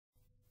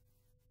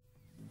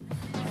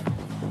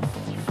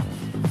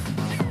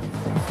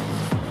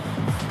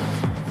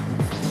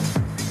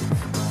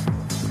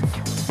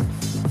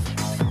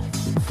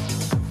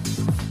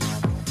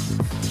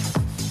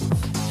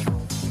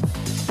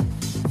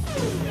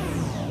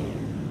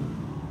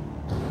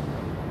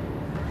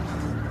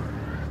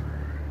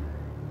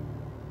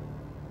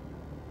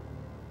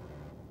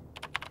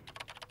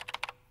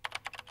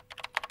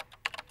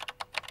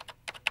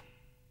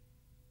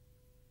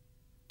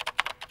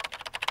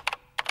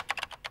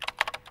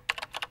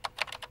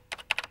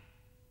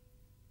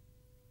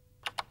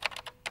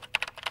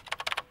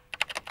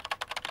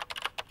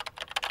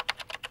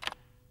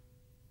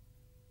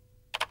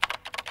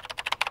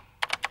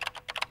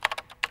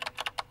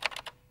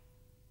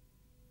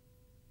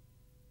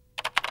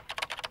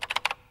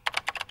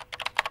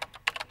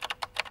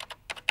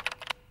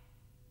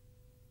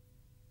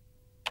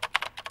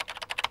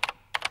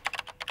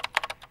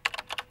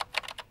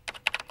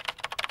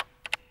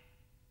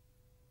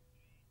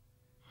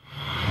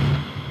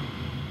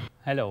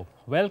Hello,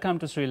 welcome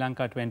to Sri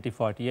Lanka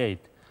 2048,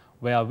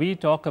 where we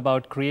talk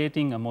about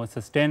creating a more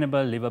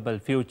sustainable, livable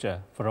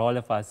future for all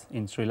of us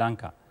in Sri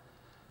Lanka.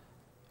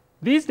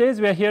 These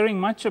days we are hearing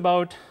much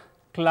about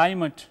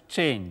climate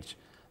change.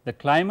 The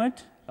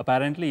climate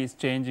apparently is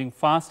changing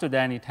faster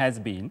than it has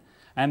been,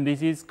 and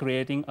this is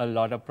creating a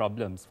lot of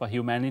problems for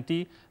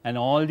humanity and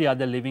all the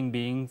other living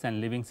beings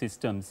and living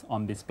systems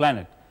on this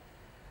planet.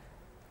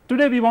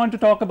 Today we want to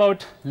talk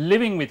about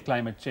living with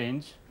climate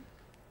change,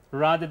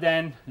 rather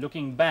than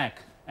looking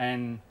back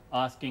and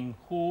asking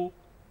who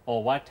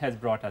or what has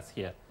brought us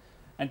here.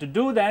 And to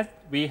do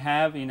that, we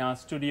have in our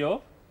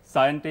studio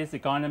scientists,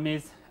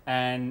 economists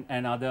and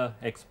other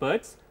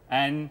experts.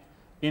 And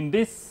in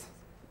this,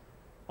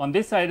 on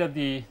this side of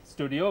the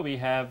studio, we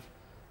have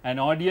an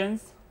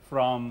audience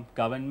from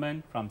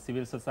government, from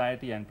civil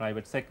society and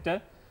private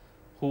sector,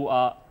 who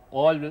are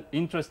all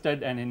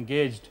interested and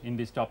engaged in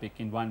this topic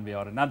in one way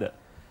or another.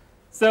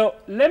 So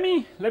let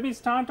me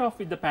start off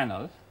with the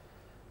panel,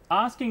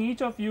 asking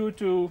each of you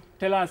to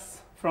tell us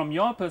from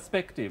your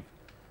perspective,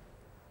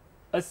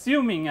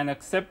 assuming and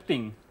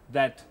accepting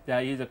that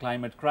there is a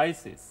climate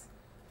crisis,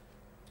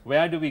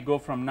 where do we go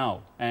from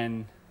now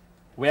and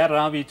where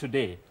are we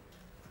today?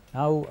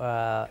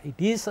 Now, it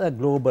is a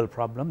global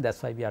problem, that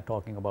is why we are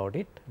talking about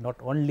it, not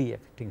only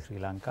affecting Sri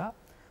Lanka.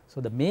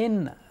 So, the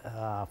main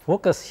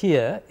focus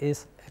here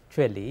is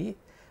actually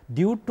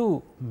due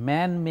to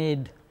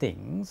man-made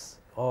things,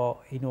 or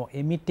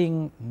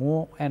emitting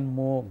more and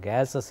more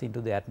gases into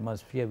the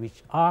atmosphere,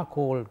 which are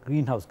called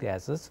greenhouse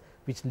gases,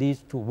 which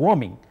leads to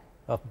warming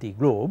of the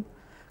globe,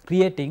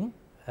 creating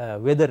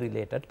weather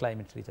related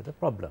climate related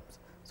problems.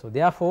 So,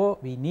 therefore,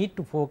 we need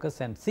to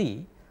focus and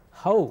see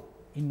how,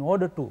 in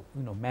order to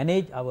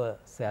manage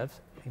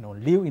ourselves,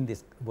 live in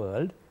this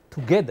world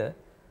together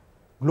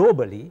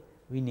globally,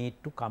 we need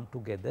to come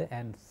together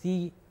and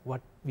see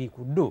what we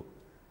could do.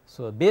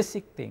 So,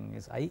 basic thing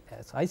is,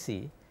 as I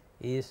see,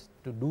 is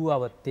to do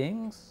our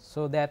things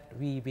so that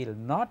we will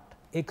not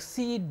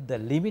exceed the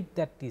limit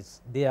that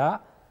is there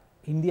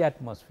in the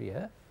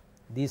atmosphere,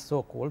 these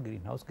so called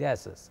greenhouse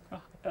gases.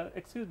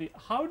 Excuse me,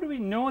 how do we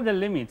know the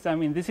limits? I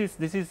mean, this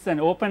is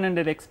an open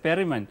ended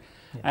experiment,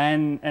 yeah.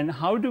 and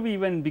how do we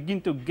even begin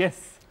to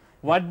guess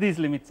what these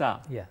limits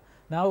are? Yeah.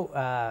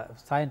 Now,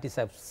 scientists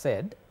have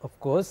said, of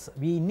course,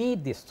 we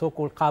need this so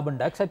called carbon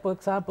dioxide, for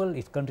example,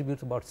 it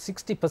contributes about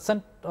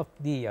 60% of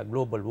the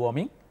global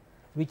warming,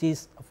 which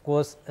is of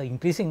course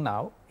increasing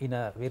now in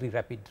a very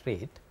rapid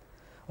rate.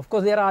 Of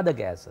course, there are other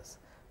gases.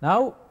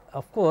 Now,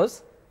 of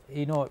course,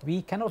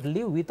 we cannot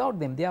live without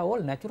them, they are all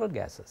natural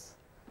gases.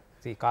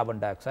 See, carbon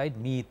dioxide,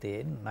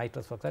 methane,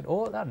 nitrous oxide,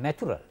 all are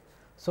natural.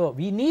 So,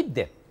 we need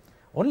them.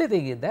 Only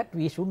thing is that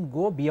we should not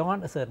go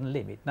beyond a certain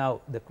limit. Now,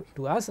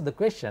 to answer the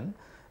question,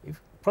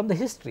 from the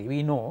history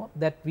we know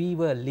that we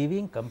were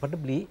living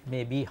comfortably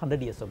maybe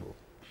 100 years ago,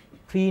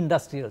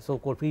 pre-industrial, so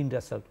called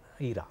pre-industrial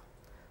era.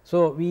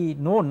 So, we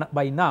know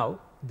by now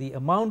the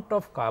amount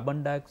of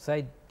carbon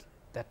dioxide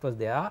that was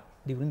there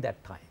during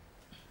that time,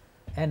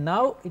 and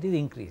now it is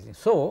increasing.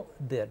 So,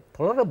 the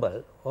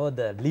tolerable or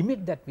the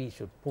limit that we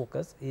should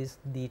focus is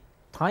the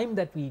time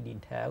that we did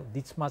not have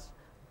this much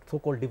so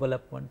called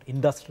development,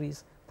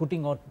 industries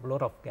putting out a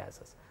lot of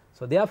gases.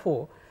 So,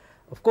 therefore,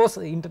 of course,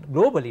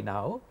 globally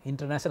now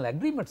international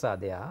agreements are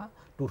there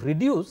to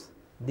reduce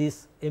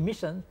this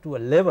emission to a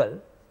level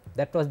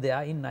that was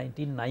there in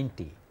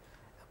 1990.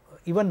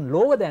 Even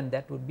lower than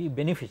that would be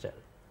beneficial,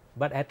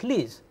 but at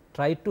least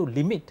try to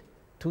limit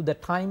to the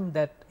time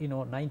that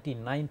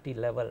 1990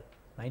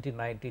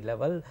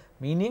 level,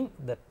 meaning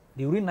that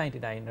during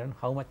 1990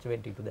 how much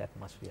went into the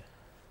atmosphere.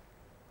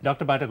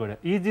 Dr. Bhattagoda,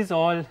 is this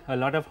all a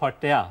lot of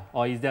hot air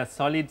or is there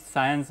solid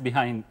science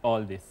behind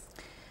all this?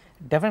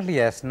 Definitely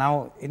yes.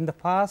 Now, in the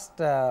past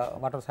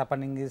what was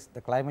happening is the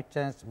climate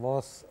change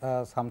was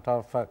some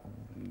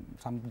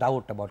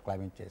doubt about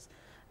climate change.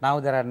 Now,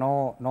 there are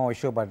no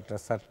issue about the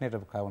certainty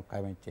of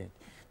climate change.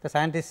 The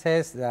scientist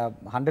says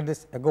 100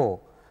 years ago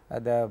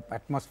the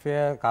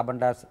atmosphere carbon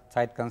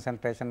dioxide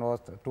concentration was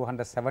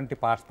 270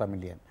 parts per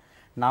million.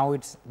 Now,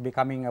 it is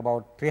becoming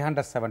about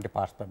 370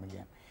 parts per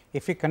million.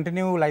 If we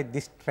continue like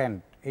this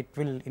trend, it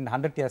will in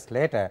 100 years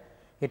later,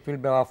 it will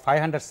be about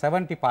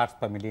 570 parts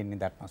per million in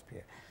the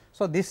atmosphere.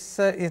 So, this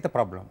is the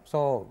problem.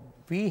 So,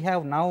 we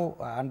have now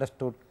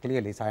understood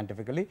clearly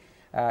scientifically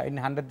in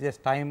 100 years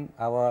time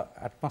our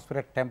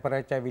atmospheric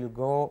temperature will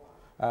go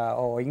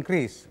or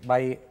increase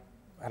by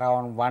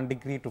around 1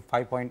 degree to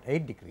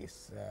 5.8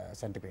 degrees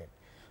centigrade.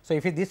 So,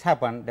 if this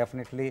happen,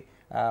 definitely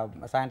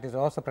scientists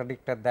also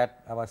predicted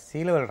that our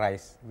sea level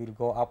rise will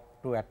go up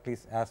to at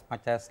least as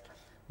much as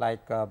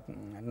like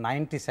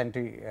 90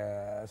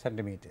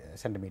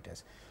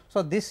 centimeters.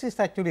 So, this is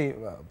actually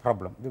a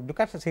problem. We look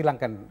at the Sri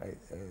Lankan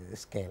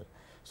scale.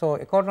 So,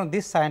 according to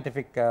these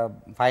scientific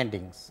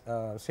findings,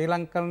 Sri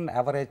Lankan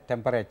average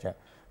temperature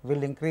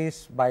will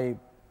increase by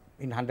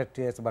in 100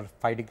 years about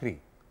 5 degree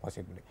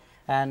possibly.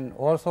 And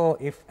also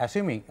if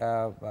assuming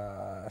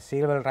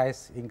sea level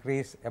rise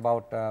increase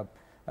about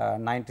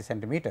 90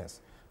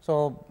 centimeters.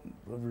 So,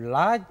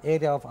 large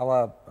area of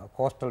our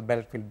coastal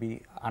belt will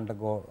be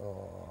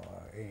undergo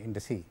in the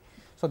sea.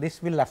 So,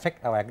 this will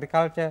affect our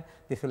agriculture,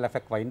 this will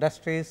affect our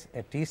industries,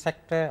 a tea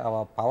sector,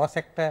 our power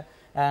sector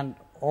and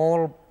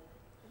all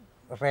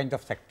range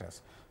of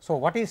sectors. So,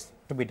 what is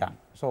to be done?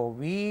 So,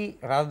 we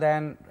rather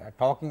than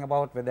talking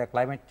about whether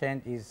climate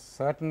change is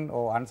certain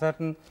or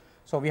uncertain,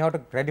 so we have to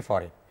be ready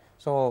for it.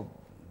 So,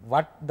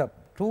 what the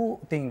two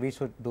things we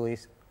should do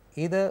is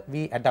either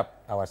we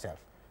adapt ourselves,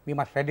 we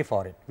must ready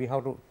for it, we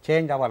have to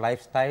change our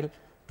lifestyle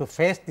to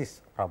face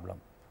this problem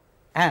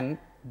and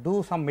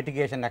do some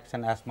mitigation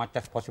action as much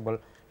as possible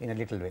in a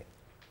little way.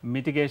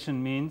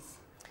 Mitigation means?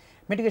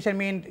 Mitigation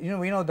means,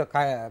 we know the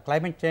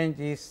climate change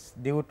is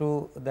due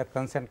to the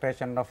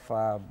concentration of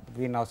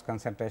greenhouse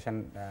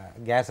concentration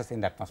gases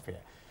in the atmosphere.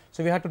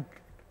 So, we have to,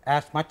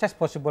 as much as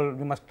possible,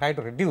 we must try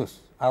to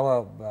reduce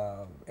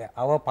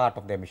our part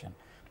of the emission.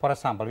 For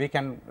example, we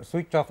can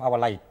switch off our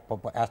light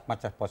as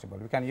much as possible.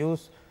 We can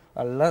use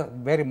a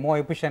very more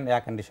efficient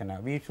air conditioner.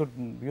 We should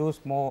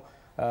use more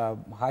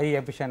high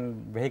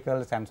efficient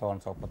vehicles and so on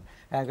and so forth.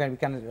 And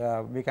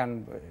we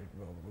can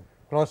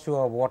close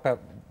your water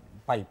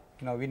pipe.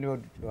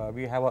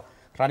 We have a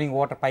running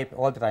water pipe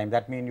all the time.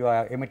 That means you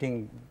are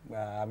emitting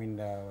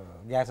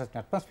gases in the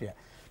atmosphere.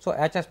 So,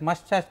 as much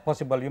as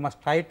possible, you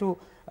must try to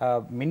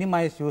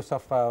minimize use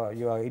of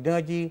your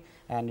energy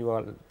and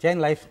your change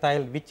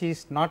lifestyle, which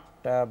is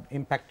not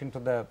impacting to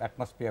the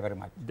atmosphere very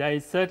much. There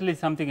is certainly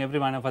something every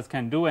one of us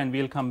can do, and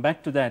we will come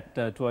back to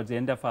that towards the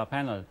end of our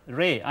panel.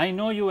 Ray, I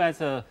know you as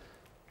a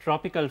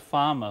tropical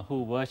farmer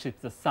who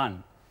worships the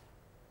sun.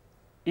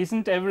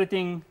 Isn't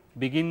everything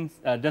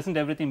doesn't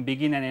everything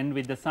begin and end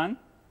with the sun?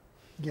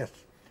 Yes.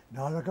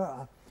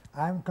 Now,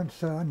 I am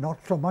concerned not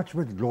so much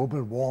with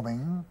global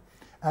warming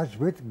as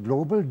with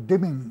global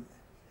dimming.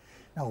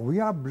 Now,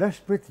 we are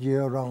blessed with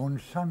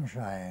year-round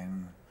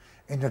sunshine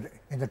in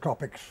the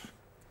tropics,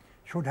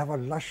 should have a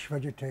lush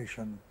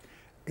vegetation.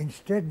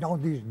 Instead, now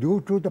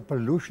due to the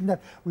pollution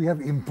that we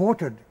have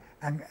imported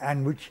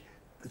and which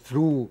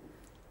through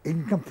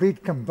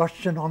incomplete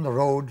combustion on the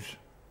roads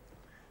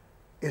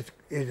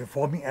is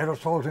forming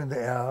aerosols in the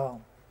air.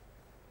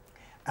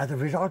 As a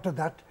result of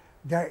that,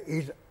 there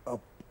is an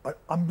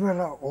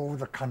umbrella over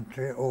the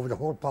country, over the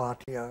whole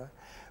part here,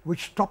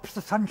 which stops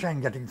the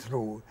sunshine getting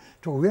through.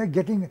 So, we are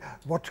getting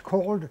what's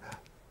called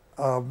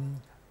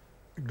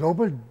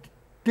global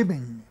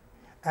dimming,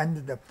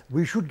 and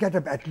we should get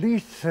at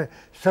least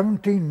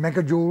 17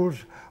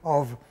 megajoules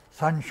of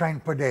sunshine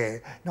per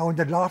day. Now, in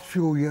the last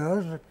few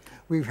years,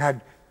 we've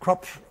had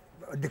crops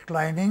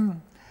declining,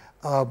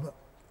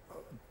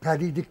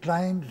 paddy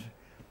declined,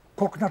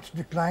 coconuts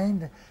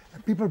declined.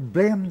 People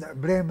blame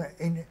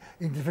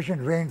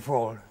insufficient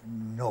rainfall.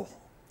 No,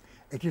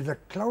 it is a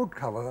cloud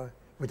cover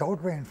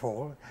without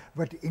rainfall,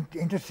 but it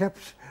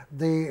intercepts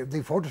the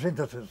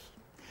photosynthesis.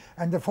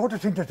 And the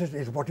photosynthesis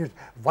is what is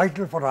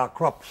vital for our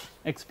crops.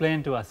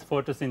 Explain to us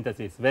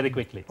photosynthesis very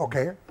quickly.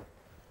 Okay.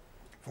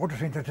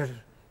 Photosynthesis,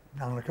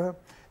 Nalaka,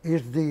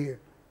 is the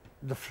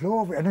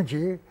flow of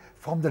energy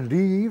from the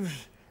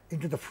leaves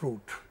into the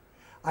fruit,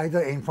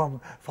 either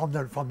from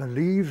the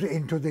leaves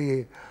into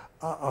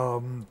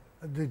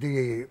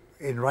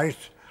in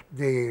rice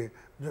the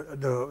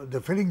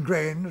filling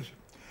grains,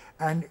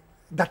 and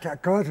that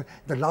occurs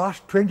the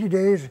last 20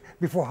 days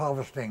before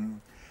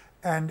harvesting.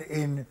 And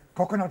in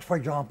coconuts, for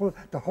example,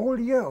 the whole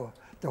year,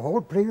 the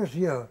whole previous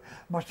year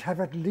must have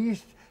at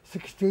least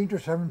 16 to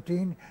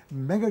 17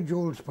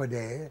 megajoules per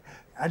day,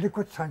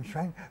 adequate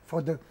sunshine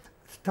for the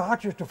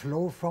starches to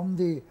flow from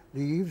the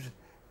leaves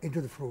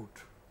into the fruit.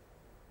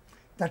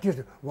 That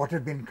is what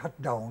has been cut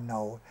down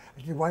now.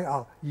 This is why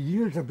our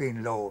yields have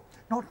been low,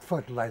 not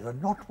fertilizer,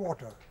 not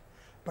water,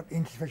 but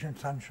insufficient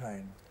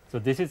sunshine. So,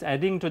 this is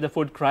adding to the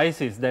food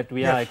crisis that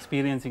we are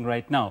experiencing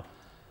right now,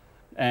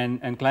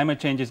 and climate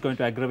change is going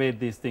to aggravate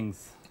these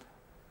things.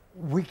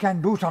 We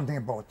can do something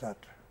about that.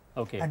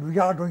 Okay. And we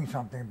are doing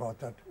something about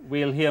that.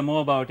 We'll hear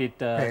more about it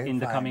in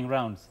the coming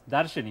rounds.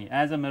 Darshini,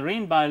 as a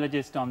marine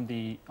biologist on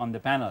the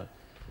panel,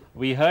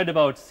 we heard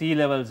about sea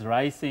levels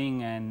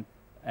rising,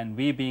 and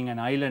we being an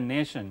island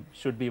nation,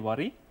 should we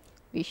worry?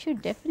 We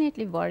should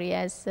definitely worry,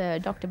 as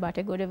Dr.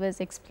 Bhattagoda was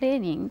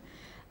explaining.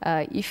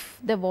 If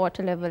the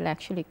water level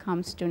actually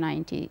comes to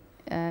 90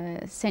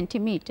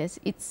 centimeters,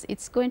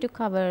 it's going to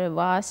cover a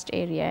vast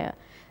area,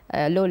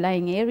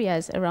 low-lying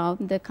areas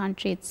around the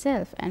country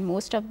itself, and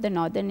most of the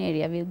northern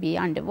area will be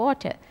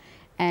underwater,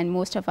 and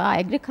most of our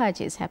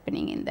agriculture is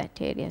happening in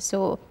that area.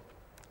 So,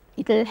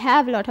 it will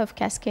have a lot of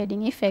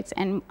cascading effects,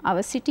 and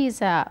our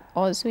cities are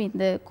also in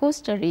the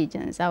coastal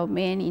regions. Our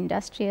main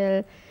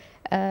industrial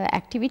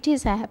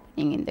activities are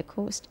happening in the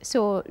coast.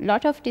 So, a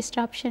lot of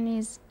disruption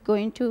is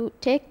going to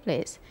take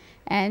place,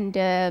 and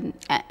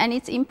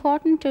it's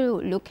important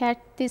to look at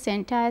this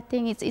entire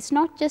thing. It's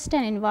not just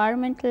an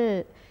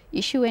environmental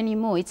issue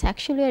anymore, it's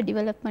actually a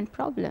development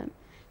problem.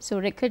 So,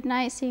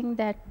 recognizing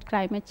that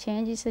climate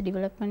change is a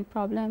development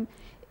problem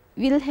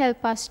will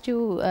help us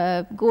to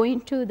go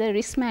into the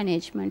risk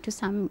management to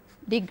some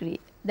degree.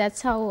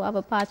 That's how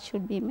our path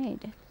should be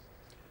made.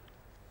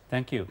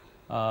 Thank you.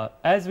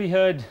 As we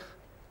heard,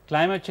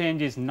 climate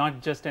change is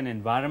not just an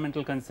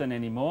environmental concern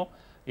anymore.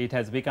 It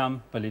has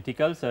become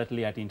political,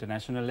 certainly at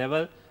international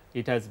level.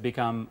 It has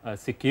become a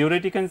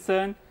security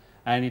concern,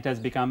 and it has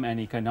become an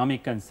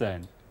economic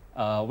concern.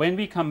 When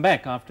we come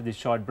back after this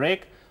short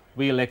break,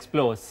 we will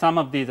explore some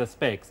of these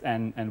aspects,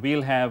 and we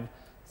will have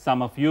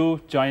some of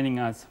you joining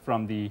us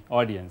from the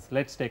audience.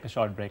 Let us take a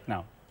short break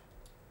now.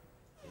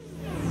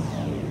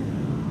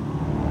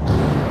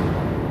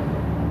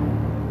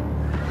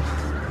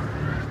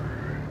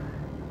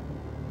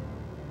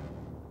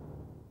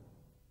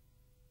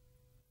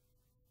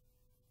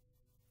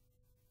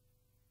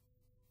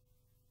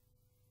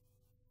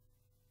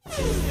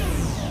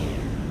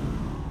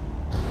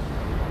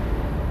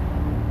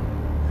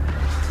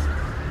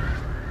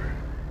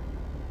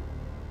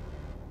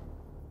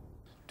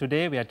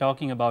 Today we are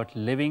talking about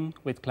living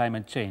with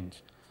climate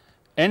change.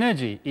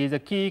 Energy is a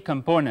key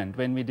component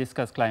when we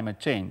discuss climate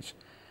change,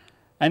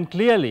 and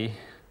clearly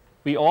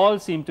we all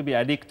seem to be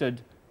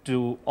addicted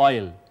to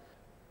oil.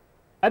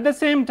 At the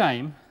same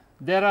time,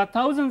 there are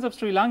thousands of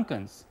Sri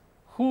Lankans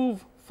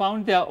who've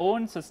found their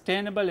own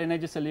sustainable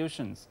energy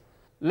solutions.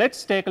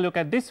 Let's take a look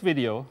at this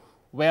video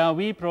where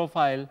we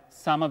profile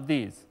some of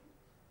these.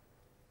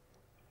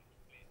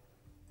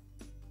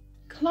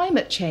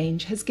 Climate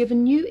change has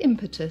given new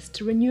impetus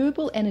to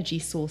renewable energy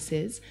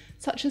sources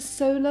such as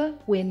solar,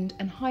 wind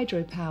and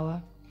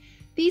hydropower.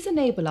 These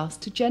enable us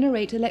to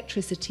generate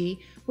electricity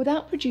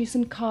without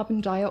producing carbon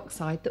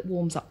dioxide that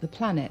warms up the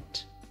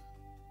planet.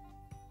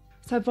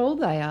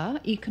 Savolaya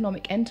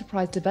Economic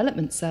Enterprise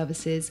Development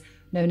Services,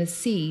 known as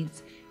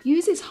SEEDS,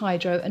 uses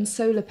hydro and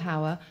solar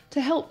power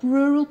to help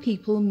rural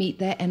people meet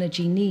their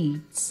energy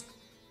needs.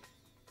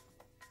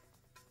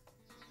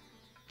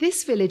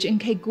 This village in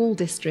Kegul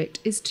district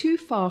is too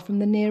far from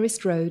the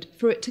nearest road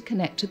for it to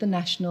connect to the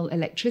national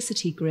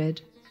electricity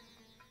grid.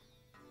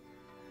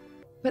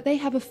 But they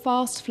have a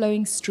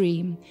fast-flowing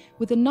stream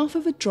with enough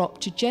of a drop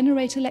to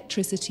generate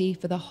electricity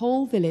for the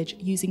whole village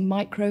using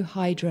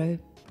micro-hydro.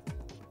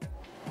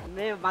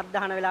 මේ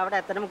මත්දහන වෙලාවට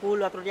ඇත්තටම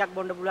cool වතුර ටිකක්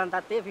බොන්න පුළුවන්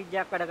තත්ත්වයේ fridge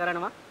එකක් වැඩ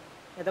කරනවා.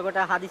 එතකොට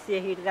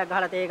හදිස්සියේ හීටර් එකක්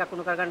ගහලා තේ එකක්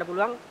උණු කරගන්න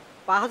පුළුවන්.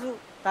 පහසු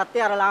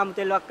තත්ත්වයේ අර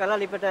ලාම්පු තෙල්ලක්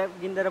කරලා ලිපට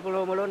ගින්දර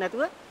පොළොව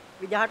නැතුව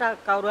විජහට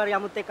කවුරු හරි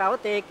යමුත් එක්ක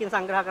આવොත් තේ එකකින්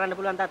සංග්‍රහ කරන්න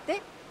පුළුවන් තත්ත්වයේ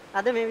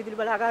අද මේ විදුලි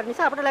බලාගාර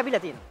නිසා අපිට ලැබිලා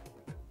තියෙනවා.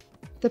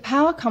 The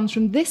power comes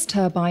from this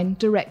turbine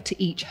direct to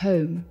each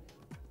home.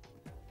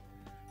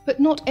 But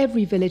not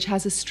every village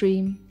has a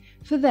stream.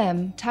 For them,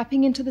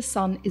 tapping into the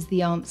sun is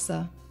the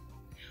answer.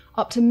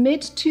 Up to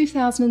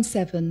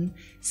mid-2007,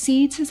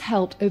 SEEDS has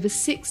helped over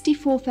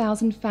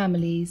 64,000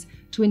 families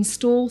to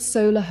install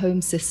solar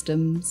home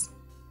systems.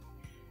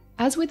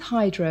 As with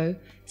hydro,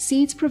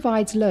 SEEDS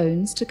provides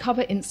loans to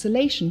cover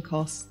installation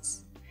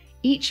costs.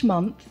 Each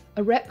month,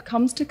 a rep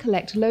comes to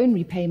collect loan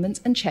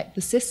repayments and check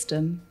the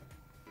system.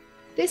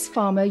 This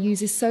farmer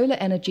uses solar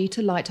energy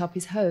to light up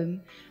his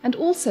home and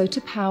also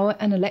to power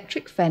an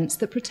electric fence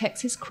that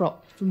protects his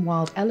crop from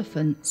wild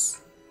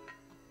elephants.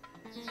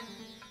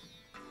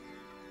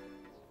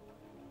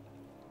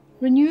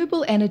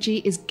 Renewable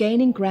energy is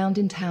gaining ground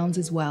in towns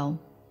as well.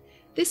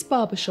 This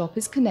barbershop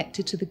is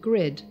connected to the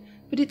grid,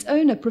 but its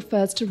owner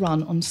prefers to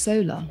run on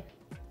solar.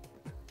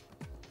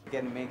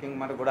 Making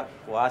මට ගොඩක්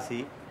වාසි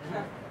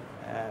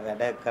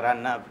වැඩ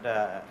කරන්න අපිට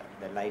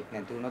light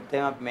නැති වුණොත්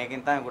එහෙම අපි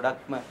මේකෙන් තමයි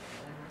ගොඩක්ම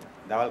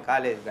දවල්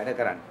කාලේ වැඩ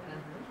කරන්නේ.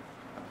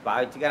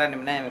 පාවිච්චි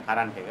කරන්නේ නැහැ මේ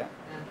කරන්ට් එක.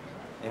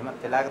 එහෙමත්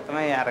වෙලාවක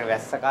තමයි අර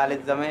වැස්ස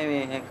කාලෙත් තමයි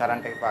මේ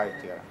කරන්ට් එක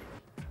පාවිච්චි කරන්නේ.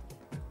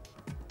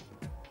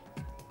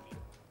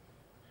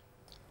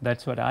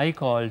 That's what I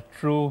call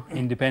true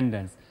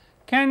independence.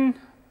 Can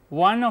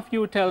one of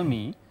you tell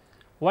me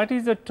what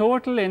is the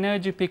total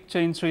energy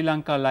picture in Sri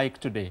Lanka like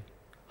today?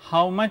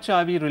 How much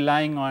are we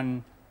relying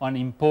on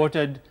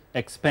imported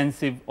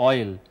expensive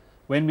oil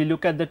when we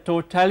look at the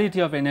totality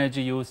of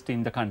energy used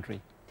in the country?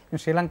 In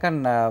Sri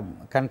Lankan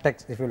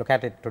context, if you look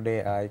at it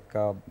today,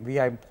 we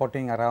are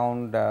importing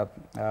around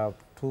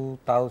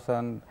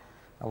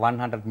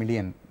 2,100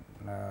 million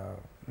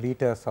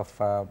liters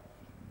of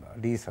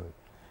diesel,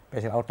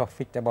 out of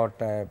which about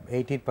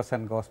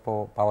 18% goes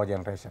for power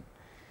generation.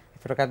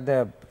 If you look at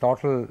the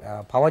total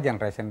power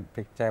generation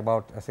picture,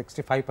 about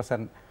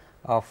 65%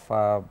 of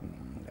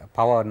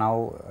power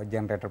now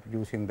generated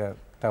using the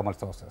thermal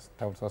sources.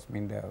 Thermal source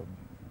mean the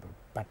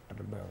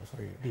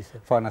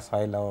furnace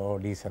oil or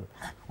diesel.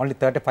 Only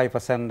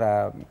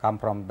 35% come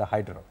from the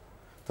hydro.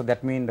 So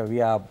that means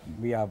we are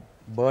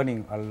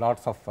burning a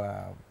lots of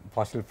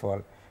fossil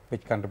fuel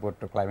which contribute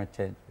to climate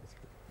change.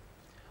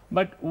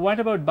 But what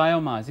about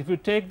biomass? If you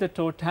take the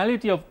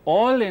totality of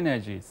all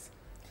energies,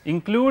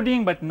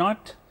 including but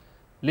not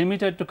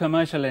limited to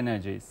commercial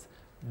energies,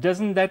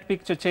 doesn't that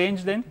picture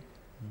change then?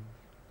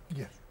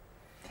 Yes.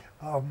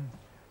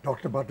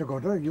 Dr.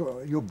 Bhattagoda,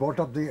 you brought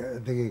up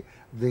the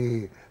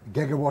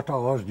gigawatt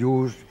hours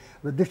used,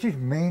 but this is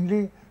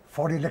mainly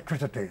for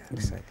electricity.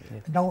 Exactly.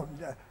 Yes. Now,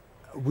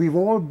 we've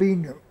all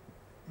been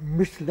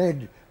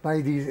misled by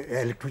these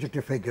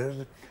electricity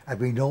figures, and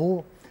we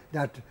know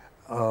that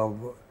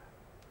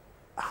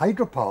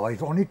hydropower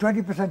is only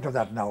 20% of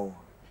that now.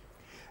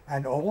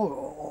 and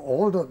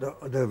all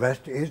the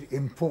West is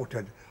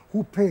imported.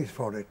 Who pays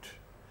for it?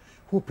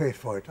 Who pays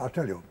for it? I'll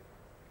tell you.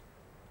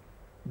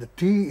 The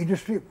tea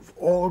industry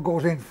all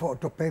goes in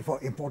to pay for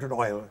imported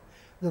oil.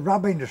 The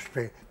rubber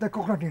industry, the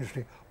coconut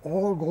industry,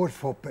 all goes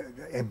for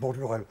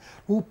imported oil.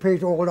 Who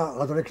pays all the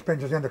other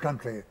expenses in the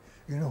country?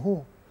 You know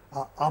who?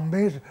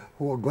 Ambe's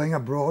who are going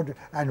abroad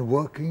and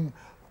working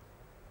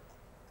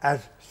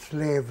as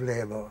slave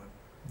labor.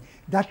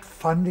 That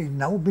fund is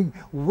now being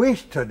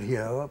wasted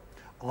here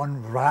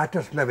on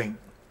riotous living.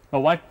 But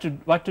what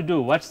to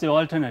do? What's the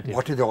alternative?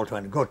 What is the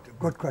alternative?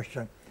 Good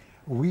question.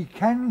 We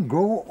can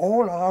grow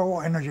all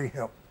our energy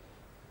here.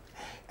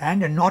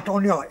 And not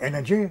only our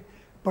energy,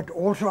 but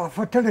also our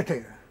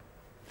fertility.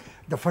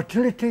 The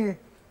fertility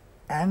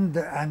and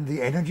the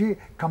energy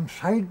come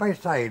side by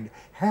side,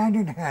 hand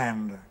in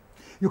hand.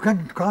 You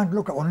can't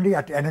look only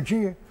at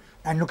energy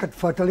and look at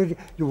fertility.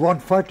 You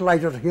want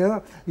fertilizers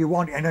here, you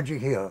want energy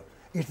here.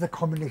 It's the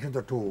combination of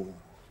the two.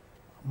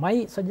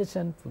 My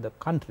suggestion to the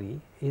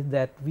country is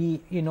that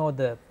we,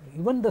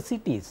 even the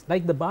cities,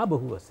 like the Babu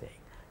who was saying,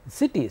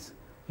 cities,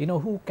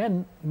 who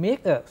can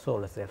make a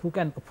solar cell, who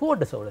can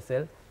afford a solar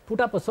cell, put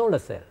up a solar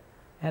cell,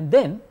 and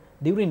then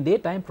during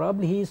daytime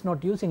probably he is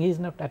not using, he is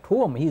not at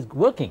home, he is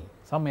working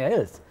somewhere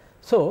else.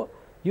 So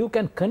you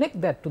can connect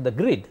that to the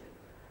grid.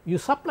 You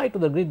supply to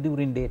the grid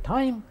during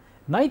daytime,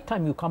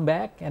 nighttime you come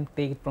back and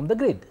take it from the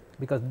grid,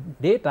 because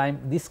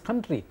daytime this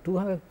country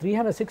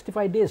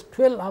 365 days,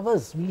 12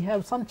 hours we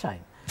have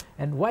sunshine,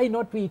 and why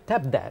not we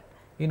tap that?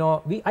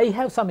 I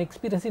have some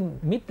experience in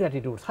mid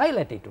latitudes, high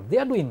latitudes, they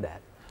are doing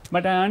that.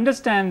 But I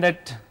understand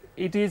that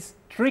it is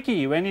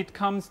tricky when it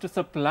comes to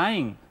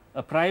supplying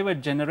a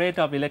private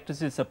generator of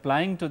electricity,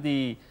 supplying to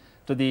the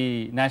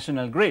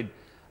national grid.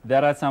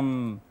 There are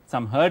some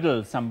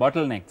hurdles, some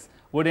bottlenecks.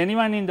 Would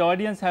anyone in the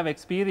audience have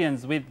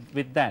experience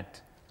with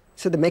that?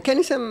 So the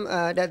mechanism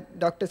that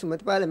Dr.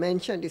 Sumathipala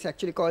mentioned is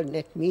actually called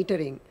net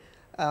metering.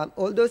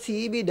 Although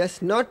CEB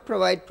does not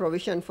provide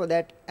provision for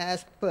that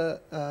as per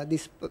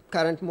this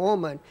current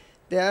moment,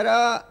 there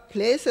are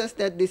places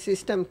that this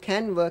system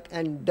can work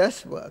and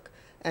does work.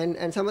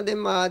 And some of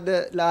them are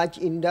the large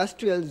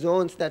industrial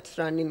zones that's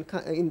run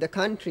in the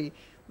country,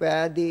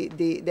 where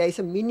there is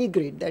a mini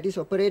grid that is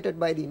operated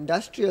by the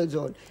industrial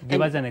zone.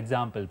 Give us an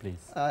example,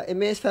 please.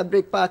 MS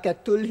Fabric Park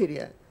at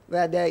Tulhiriya,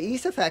 where there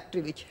is a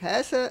factory which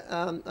has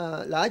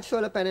a large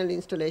solar panel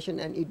installation,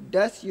 and it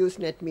does use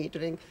net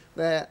metering,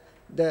 where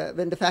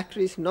when the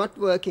factory is not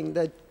working,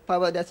 the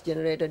power that's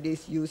generated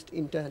is used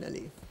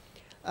internally.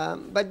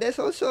 But there's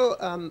also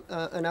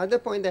another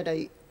point that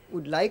I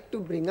would like to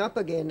bring up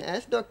again,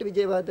 as Dr.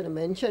 Vijayawardena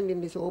mentioned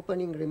in his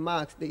opening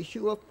remarks, the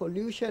issue of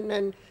pollution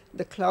and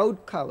the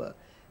cloud cover,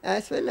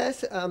 as well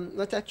as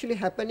what's actually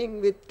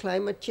happening with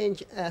climate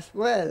change as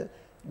well,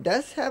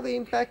 does have an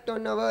impact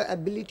on our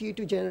ability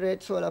to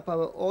generate solar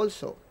power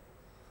also.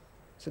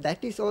 So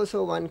that is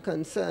also one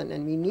concern,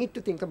 and we need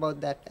to think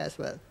about that as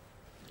well.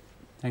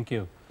 Thank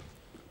you.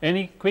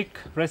 Any quick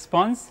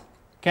response?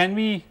 Can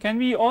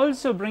we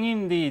also bring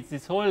in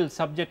this whole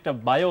subject of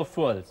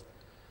biofuels,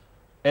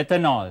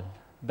 ethanol,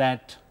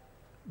 that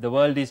the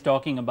world is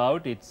talking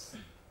about? It's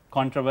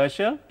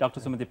controversial. Dr.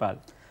 Sumathipala.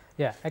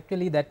 Yeah,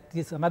 actually that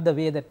is another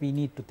way that we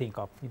need to think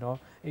of.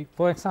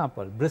 For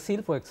example,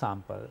 Brazil, for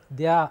example,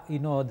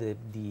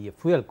 the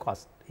fuel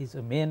cost is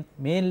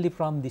mainly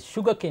from the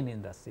sugarcane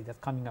industry that's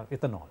coming out,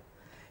 ethanol.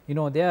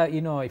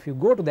 If you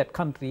go to that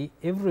country,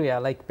 everywhere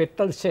like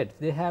petrol sheds,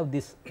 they have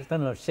these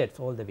ethanol sheds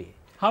all the way.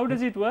 How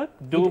does it work?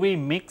 Do we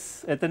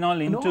mix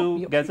ethanol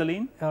into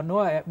gasoline?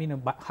 No,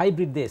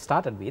 hybrid they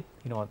started with,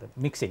 the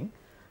mixing,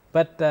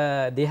 but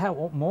they have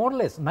more or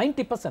less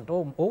 90%,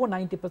 over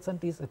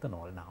 90% is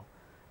ethanol now.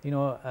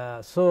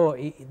 So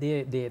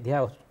they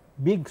have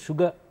big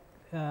sugar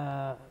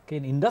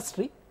cane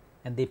industry,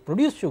 and they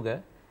produce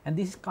sugar, and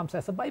this comes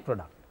as a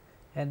byproduct,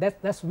 and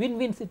that's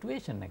win-win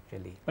situation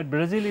actually. But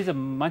Brazil is a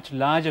much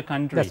larger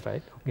country. That's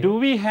right. Okay. Do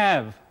we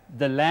have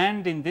the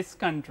land in this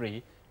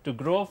country to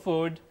grow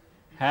food,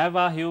 have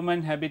our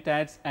human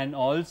habitats, and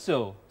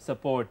also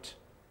support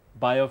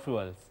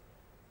biofuels?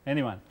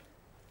 Anyone?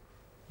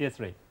 Yes,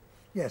 Ray.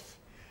 Yes,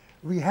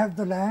 we have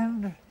the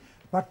land,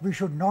 but we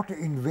should not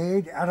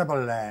invade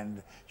arable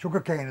land.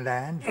 Sugarcane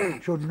land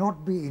should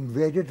not be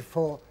invaded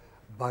for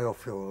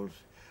biofuels.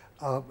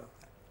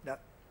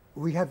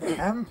 We have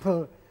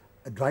ample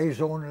dry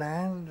zone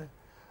land,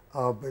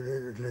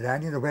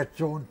 land in the wet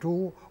zone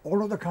too, all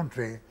over the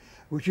country,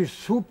 which is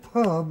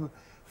superb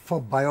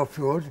for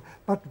biofuels,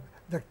 but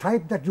the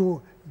type that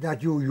you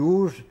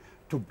use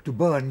to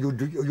burn,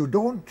 you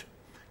don't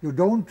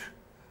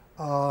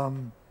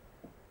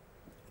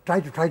try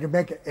to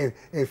make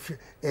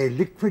a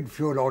liquid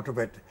fuel out of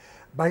it.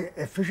 By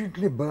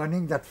efficiently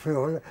burning that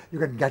fuel, you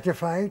can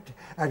gassify it,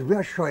 and we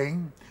are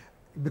showing,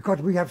 because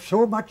we have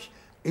so much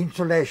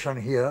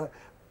insulation here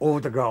over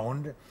the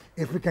ground,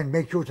 if we can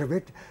make use of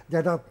it,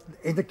 that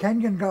in the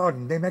Canyon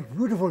Garden, they make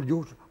beautiful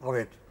use of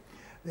it.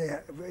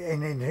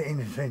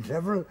 In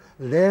several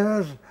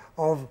layers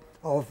of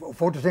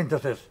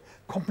photosynthesis,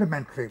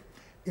 complementary.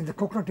 in the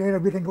coconut area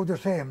we can do the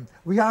same.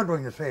 We are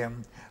doing the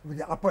same. With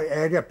the upper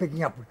area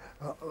picking up,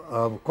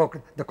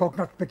 the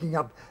coconut picking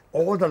up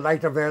all the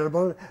light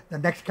available, the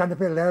next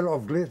canopy layer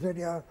of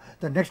glyceria,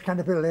 the next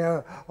canopy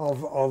layer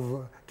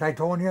of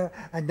titonia,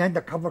 and then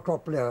the cover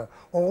crop layer,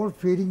 all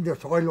feeding the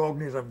soil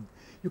organism.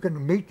 You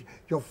can meet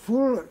your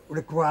full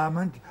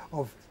requirement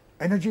of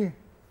energy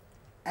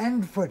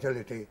and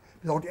fertility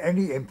without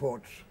any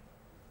imports.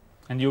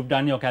 And you've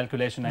done your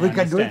calculation, I We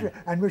can understand. do it,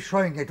 and we're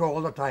showing it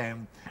all the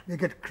time. We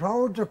get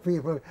crowds of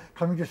people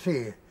coming to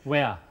see.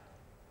 Where?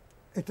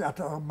 It's at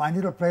my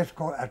little place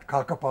called at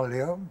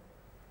Kalkapalya.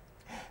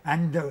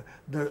 And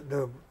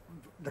the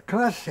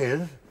curse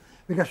is,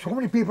 we get so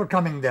many people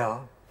coming there,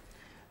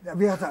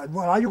 we have to,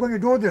 well, are you going to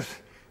do this?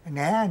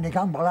 Nah,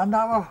 nikang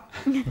balanda.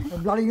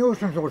 Bloody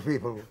nuisance, those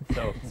people.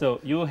 So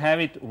you have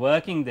it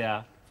working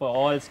there for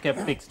all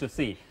skeptics to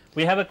see.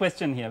 We have a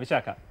question here,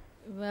 Vishaka.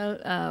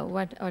 Well,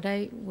 what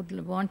I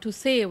would want to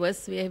say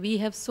was we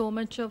have so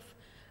much of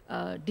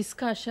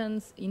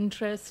discussions,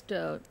 interest,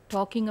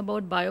 talking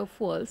about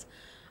biofuels,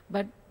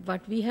 but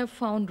what we have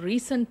found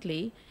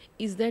recently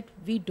is that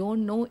we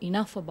don't know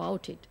enough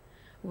about it.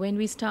 When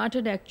we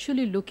started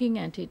actually looking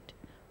at it,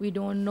 we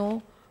don't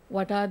know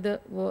what are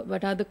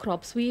the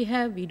crops we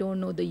have, we don't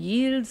know the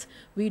yields,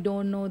 we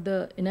don't know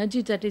the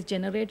energy that is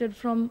generated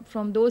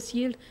from those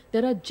yields.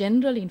 There are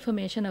general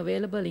information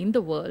available in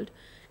the world,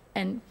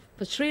 and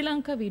for Sri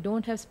Lanka, we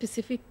don't have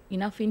specific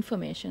enough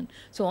information.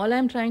 So all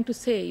I'm trying to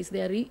say is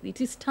it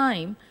is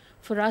time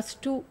for us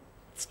to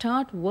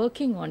start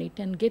working on it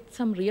and get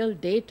some real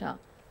data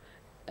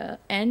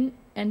and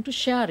to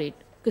share it.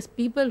 Because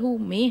people who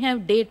may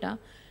have data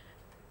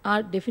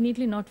are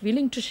definitely not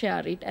willing to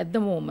share it at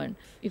the moment.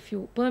 If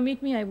you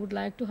permit me, I would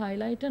like to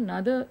highlight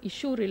another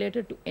issue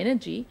related to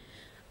energy,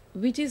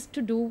 which is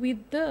to do with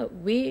the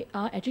way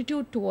our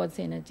attitude towards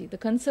energy, the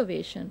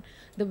conservation,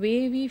 the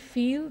way we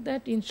feel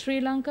that in Sri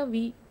Lanka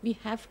we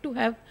have to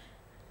have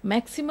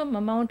maximum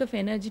amount of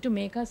energy to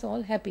make us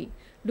all happy.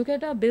 Look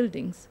at our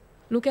buildings.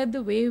 Look at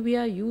the way we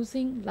are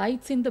using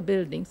lights in the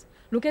buildings.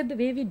 Look at the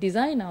way we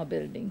design our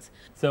buildings.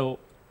 So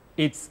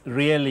it's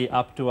really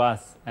up to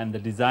us and the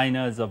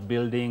designers of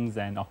buildings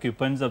and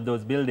occupants of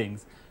those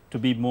buildings to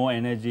be more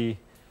energy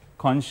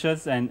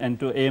conscious and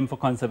to aim for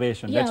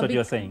conservation. Yeah, that's what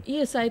you're saying.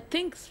 Yes, I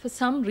think for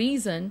some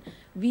reason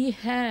we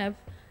have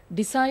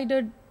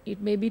decided,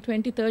 it may be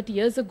 20-30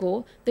 years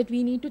ago, that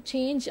we need to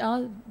change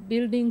our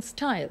building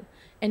style,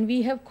 and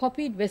we have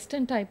copied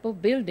Western type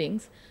of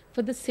buildings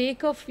for the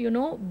sake of, you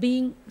know,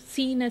 being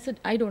seen as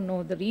I don't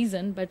know the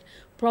reason, but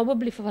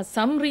probably for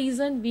some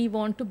reason we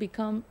want to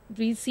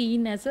be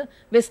seen as a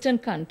Western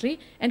country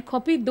and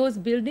copy those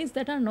buildings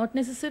that are not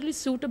necessarily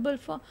suitable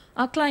for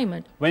our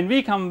climate. When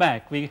we come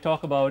back, we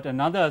talk about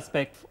another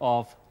aspect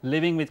of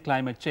living with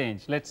climate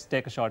change. Let's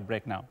take a short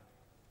break now.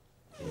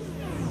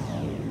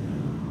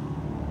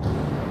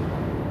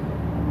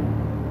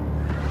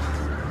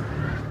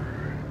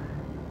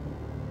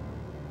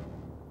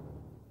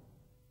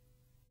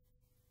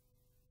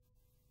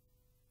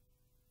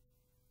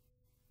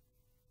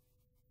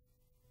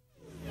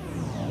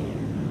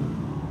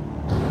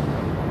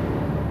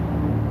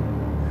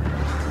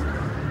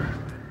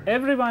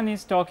 Everyone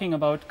is talking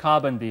about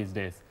carbon these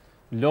days,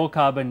 low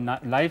carbon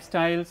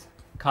lifestyles,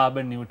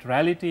 carbon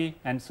neutrality,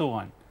 and so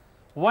on.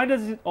 What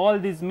does all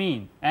this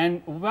mean,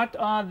 and what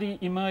are the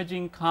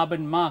emerging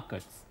carbon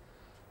markets?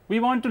 We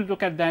want to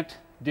look at that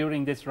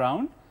during this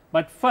round,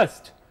 but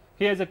first,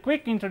 here's a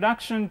quick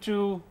introduction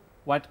to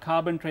what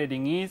carbon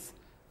trading is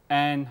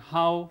and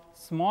how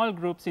small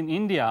groups in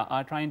India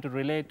are trying to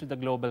relate to the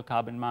global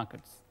carbon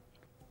markets.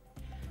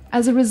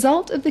 As a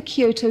result of the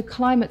Kyoto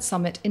Climate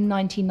Summit in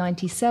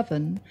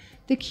 1997,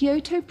 the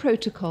Kyoto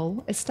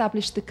Protocol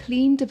established the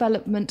Clean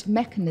Development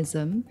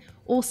Mechanism,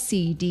 or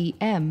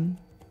CDM.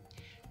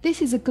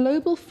 This is a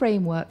global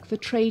framework for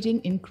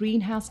trading in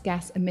greenhouse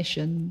gas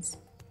emissions.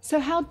 So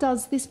how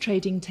does this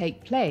trading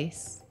take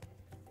place?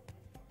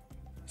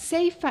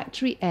 Say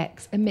Factory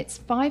X emits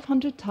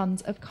 500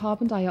 tons of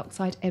carbon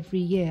dioxide every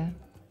year,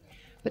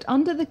 but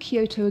under the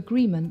Kyoto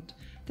Agreement,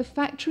 the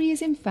factory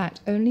is in fact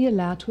only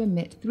allowed to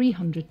emit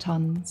 300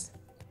 tons.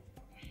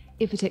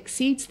 If it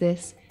exceeds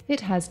this,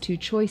 it has two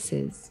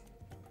choices.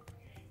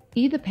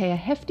 Either pay a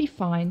hefty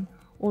fine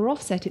or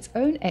offset its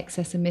own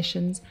excess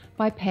emissions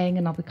by paying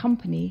another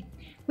company,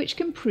 which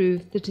can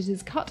prove that it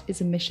has cut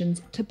its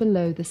emissions to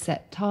below the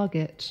set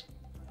target.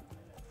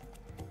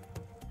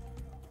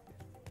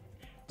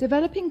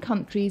 Developing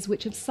countries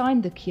which have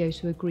signed the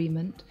Kyoto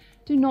Agreement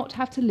do not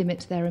have to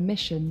limit their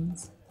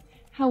emissions.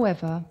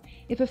 However,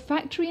 if a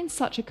factory in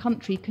such a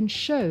country can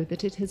show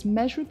that it has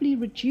measurably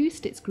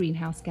reduced its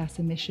greenhouse gas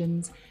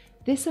emissions,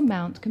 this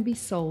amount can be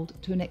sold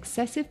to an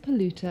excessive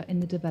polluter in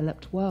the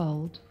developed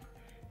world.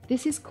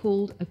 This is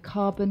called a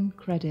carbon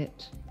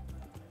credit.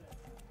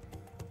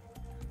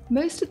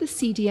 Most of the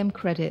CDM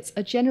credits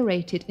are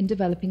generated in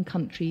developing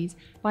countries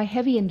by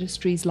heavy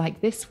industries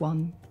like this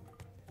one.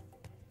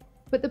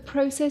 But the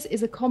process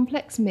is a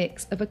complex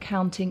mix of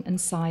accounting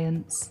and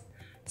science.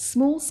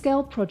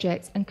 Small-scale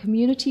projects and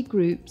community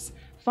groups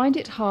find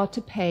it hard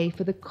to pay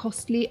for the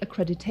costly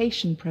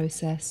accreditation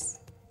process.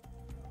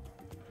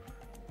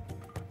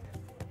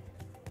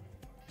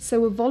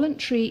 So a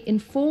voluntary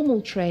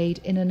informal trade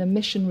in an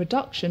emission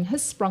reduction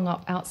has sprung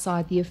up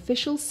outside the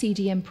official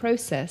CDM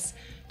process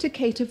to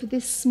cater for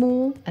this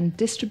small and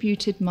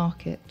distributed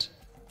market.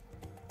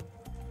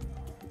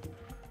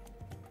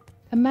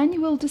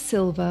 Emmanuel de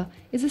Silva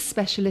is a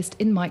specialist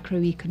in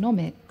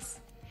microeconomics.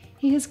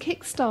 He has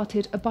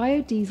kick-started a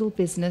biodiesel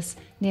business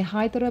near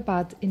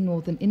Hyderabad in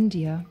northern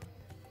India.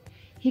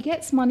 He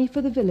gets money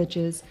for the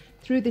villagers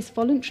through this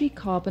voluntary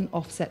carbon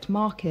offset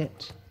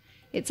market.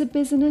 It's a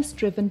business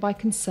driven by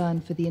concern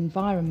for the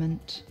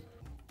environment.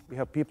 We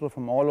have people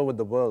from all over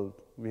the world.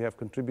 We have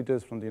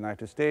contributors from the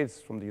United States,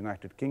 from the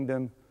United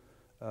Kingdom,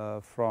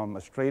 from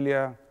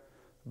Australia,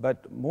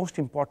 but most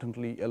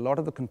importantly, a lot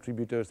of the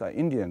contributors are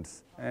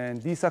Indians.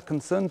 And these are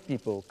concerned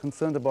people,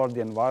 concerned about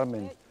the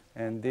environment,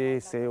 and they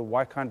say,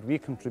 why can't we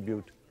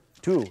contribute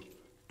too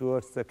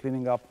towards the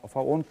cleaning up of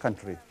our own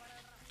country?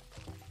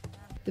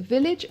 The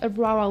village of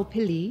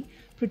Rawalpindi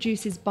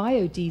produces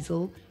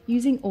biodiesel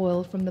using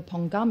oil from the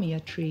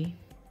pongamia tree.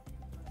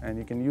 And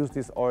you can use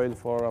this oil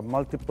for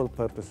multiple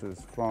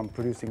purposes, from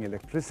producing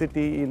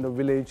electricity in the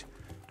village,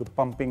 to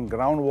pumping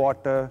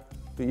groundwater,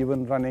 to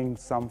even running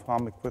some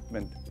farm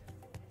equipment.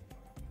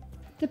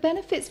 The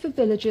benefits for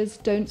villagers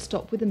don't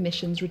stop with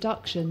emissions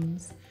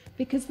reductions,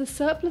 because the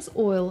surplus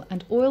oil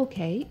and oil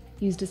cake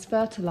used as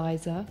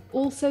fertilizer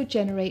also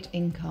generate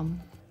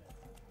income.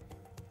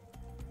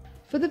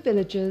 For the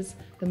villagers,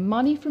 the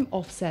money from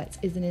offsets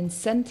is an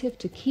incentive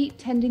to keep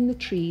tending the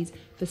trees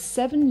for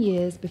 7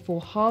 years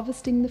before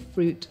harvesting the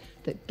fruit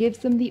that gives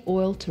them the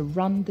oil to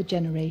run the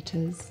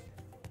generators.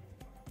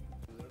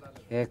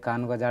 We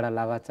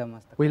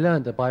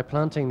learned that by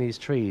planting these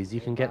trees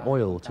you can get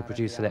oil to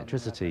produce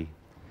electricity.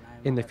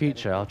 In the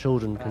future, our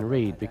children can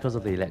read because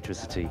of the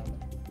electricity.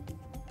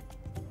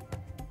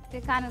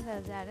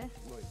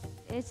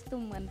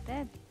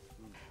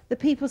 The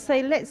people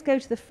say, let's go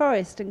to the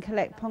forest and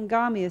collect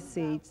pongamia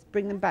seeds,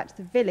 bring them back to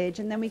the village,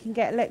 and then we can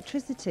get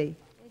electricity.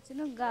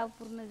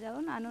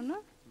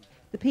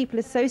 The people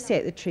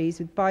associate the trees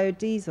with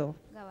biodiesel.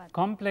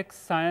 Complex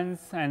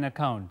science and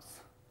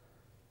accounts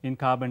in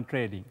carbon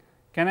trading.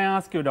 Can I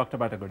ask you, Dr.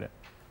 Batagoda,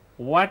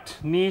 what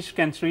niche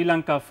can Sri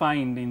Lanka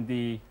find in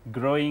the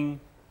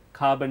growing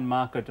carbon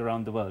market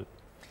around the world?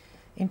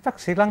 In fact,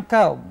 Sri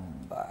Lanka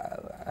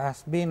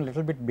has been a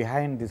little bit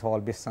behind this whole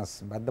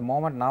business. At the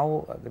moment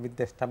now, with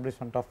the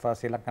establishment of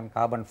Sri Lankan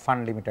Carbon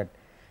Fund Limited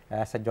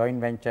as a joint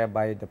venture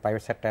by the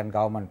private sector and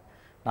government,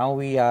 now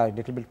we are a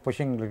little bit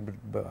pushing a little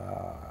bit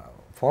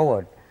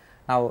forward.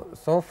 Now,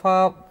 so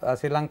far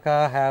Sri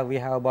Lanka we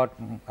have about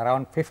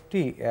around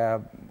 50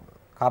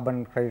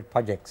 carbon credit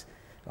projects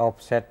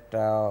offset,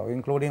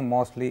 including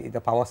mostly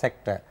the power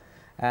sector,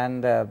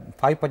 and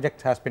 5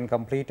 projects has been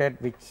completed,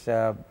 which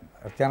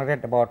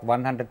generate about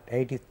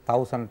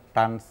 180,000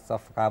 tons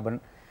of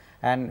carbon,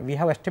 and we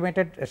have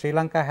estimated Sri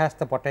Lanka has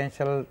the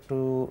potential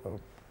to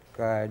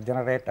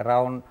generate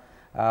around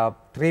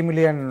 3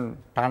 million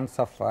tons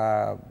of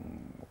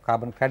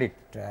carbon credit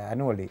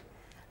annually.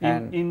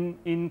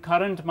 In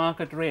current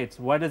market rates,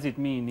 what does it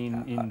mean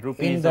in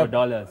rupees or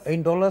dollars?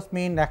 In dollars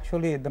mean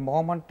actually at the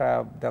moment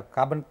the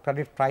carbon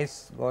credit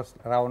price goes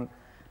around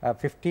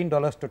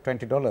 $15 to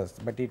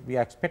 $20, but we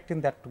are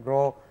expecting that to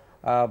grow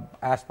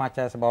as much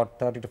as about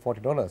 $30 to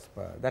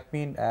 $40. That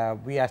means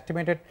we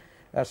estimated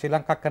Sri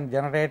Lanka can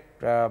generate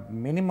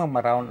minimum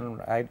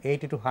around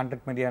 80 to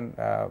 100 million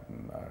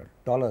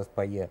dollars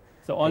per year.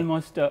 So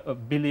almost a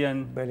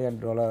billion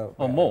dollar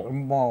or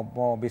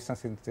more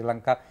business in Sri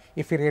Lanka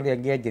if we really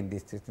engage in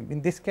this system.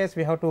 In this case,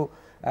 we have to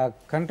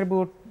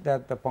contribute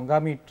the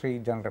pongami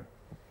tree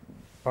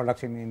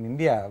production in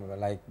India,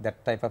 like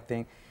that type of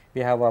thing.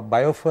 We have a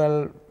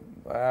biofuel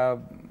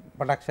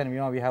production.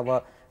 We have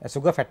a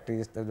sugar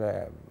factories.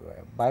 The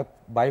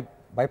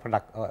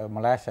byproduct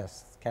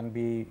molasses can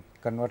be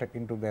converted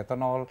into the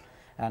ethanol,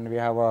 and we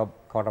have a,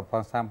 for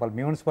example,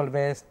 municipal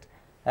waste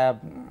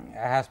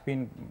has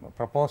been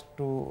proposed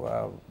to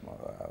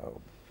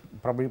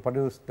probably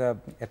produce the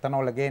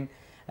ethanol again,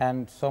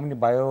 and so many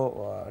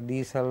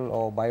biodiesel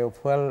or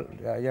biofuel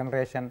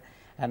generation,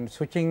 and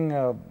switching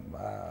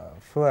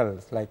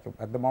fuels, like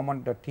at the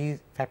moment the tea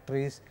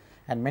factories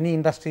and many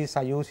industries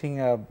are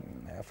using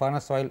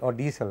furnace oil or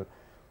diesel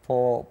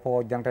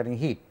for generating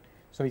heat.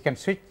 So, we can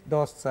switch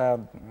those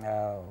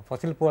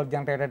fossil fuel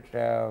generated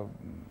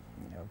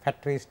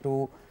factories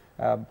to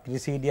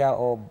glyceria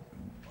or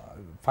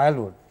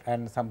firewood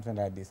and something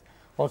like this.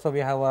 Also, we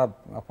have a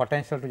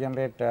potential to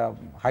generate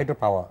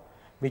hydropower,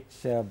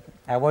 which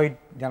avoid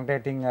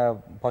generating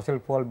fossil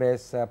fuel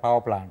based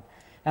power plant,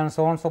 and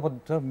so on and so forth.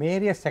 So,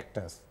 various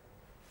sectors.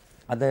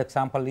 Other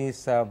example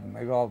is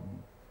your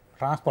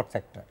transport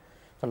sector.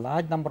 So,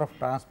 large number of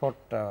transport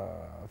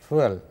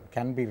fuel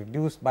can be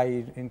reduced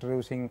by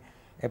introducing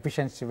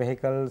efficiency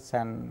vehicles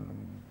and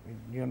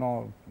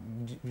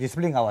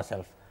disciplining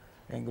ourselves,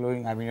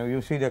 including, I mean,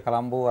 you see the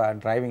Colombo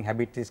driving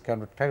habit is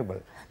kind of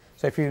terrible.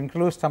 So, if you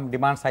include some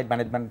demand side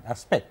management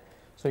aspect,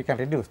 So, you can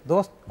reduce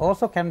those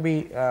also can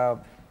be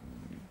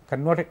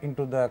converted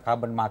into the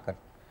carbon market.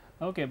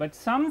 Okay, but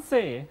some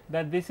say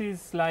that this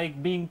is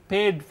like being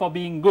paid for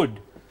being good,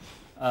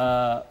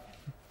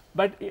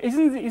 but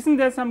isn't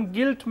there some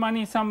guilt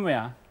money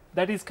somewhere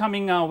that is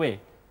coming our way?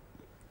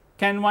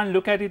 Can one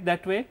look at it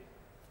that way,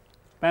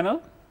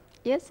 panel?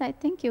 Yes, I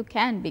think you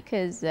can,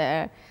 because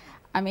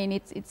I mean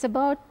it's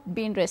about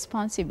being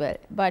responsible,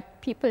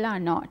 but people are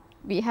not.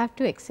 We have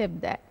to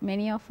accept that.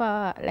 Many of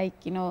our, like,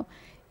 you know,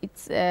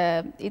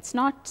 it's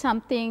not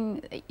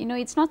something, you know,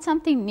 it's not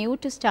something new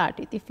to start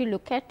with. If you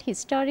look at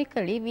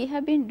historically, we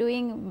have been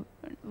doing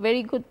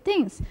very good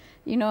things,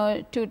 you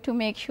know, to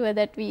make sure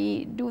that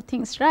we do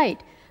things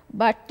right.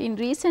 But in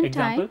recent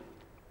time,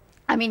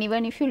 I mean,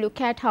 even if you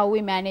look at how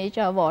we managed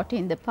our water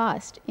in the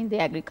past, in the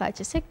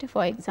agriculture sector,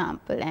 for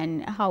example,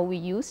 and how we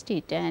used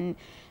it, and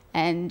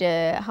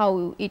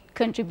how it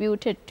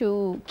contributed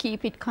to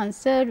keep it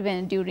conserved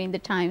when during the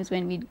times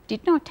when we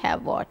did not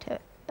have water,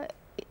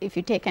 if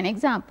you take an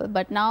example.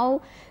 But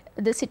now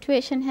the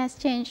situation has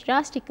changed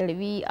drastically.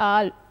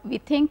 We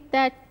think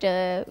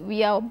that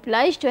we are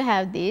obliged to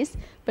have this,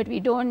 but we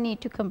don't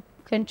need to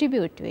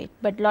contribute to it.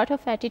 But a lot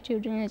of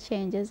attitudinal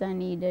changes are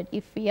needed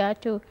if we are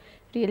to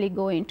really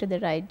go into the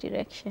right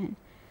direction.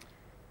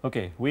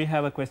 Okay, we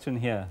have a question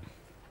here.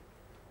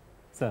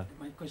 Sir.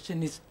 My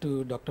question is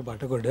to Dr.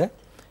 Bhattagoda.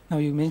 Now,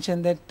 you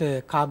mentioned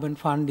that carbon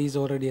fund is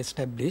already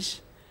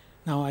established.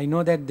 Now, I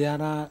know that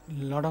there are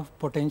a lot of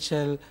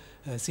potential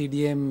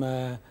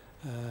CDM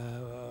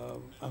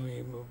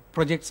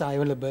projects are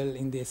available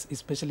in this,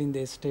 especially in the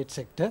estate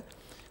sector.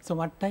 So,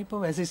 what type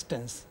of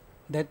assistance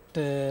that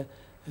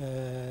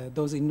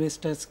those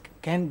investors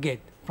can get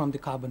from the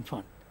carbon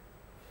fund?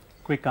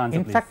 Quick answer,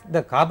 in please. fact,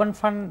 the carbon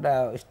fund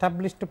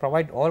established to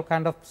provide all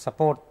kind of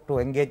support to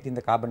engage in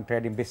the carbon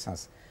trading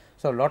business.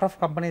 So, a lot of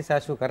companies,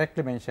 as you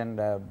correctly mentioned,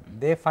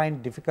 they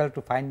find difficult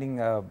to finding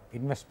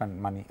investment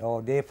money,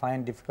 or they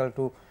find difficult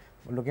to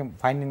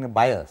finding the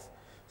buyers.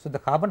 So, the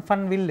carbon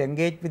fund will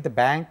engage with the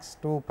banks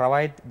to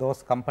provide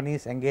those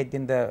companies engaged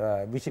in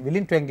the which are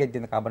willing to engage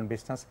in the carbon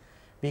business.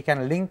 We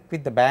can link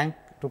with the bank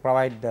to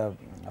provide the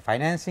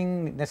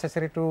financing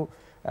necessary to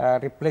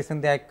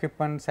replacing the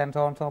equipments and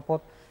so on and so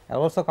forth. And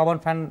also, carbon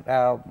fund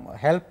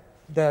help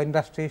the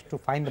industries to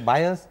find the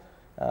buyers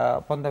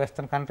from the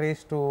Western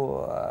countries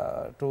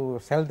to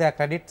sell their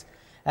credits,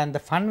 and the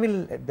fund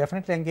will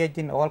definitely engage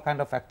in all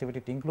kind of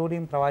activity,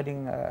 including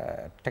providing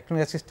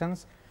technical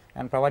assistance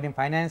and providing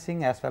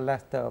financing, as well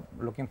as the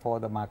looking for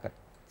the market.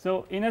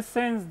 So, in a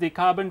sense, the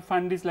carbon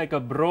fund is like a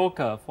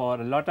broker for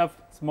a lot of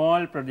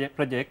small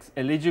projects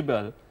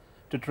eligible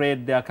to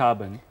trade their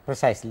carbon.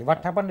 Precisely.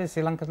 What happened is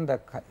Sri Lanka, the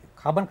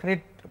carbon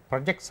credit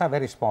projects are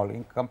very small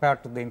in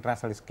compared to the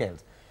international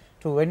scales.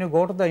 So, when you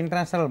go to the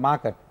international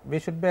market, we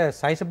should be a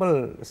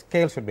sizable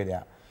scale should be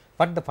there.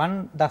 What the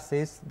fund does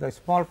is, the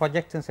small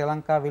projects in Sri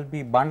Lanka will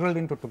be bundled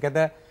into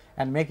together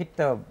and make it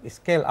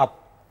scale up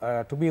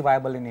to be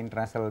viable in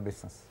international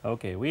business.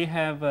 Okay, we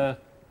have a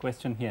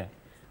question here.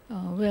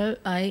 Well,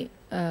 I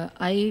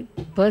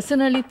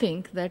personally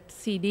think that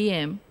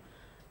CDM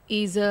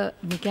is a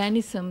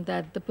mechanism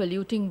that the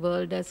polluting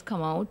world has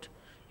come out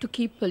to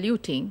keep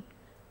polluting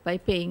by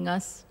paying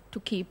us to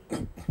keep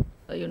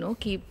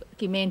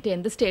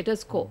maintain the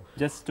status quo.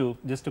 Just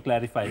to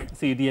clarify,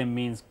 CDM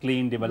means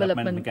Clean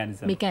Development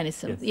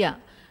Mechanism. Yes. Yeah.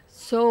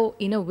 So,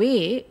 in a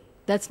way,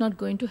 that's not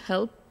going to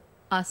help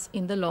us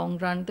in the long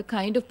run. The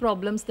kind of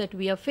problems that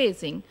we are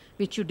facing,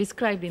 which you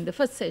described in the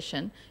first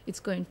session, it's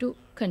going to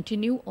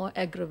continue or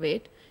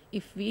aggravate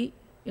if we,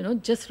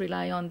 just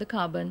rely on the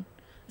carbon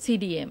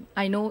CDM.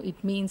 I know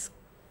it means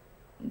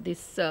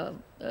this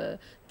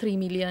 3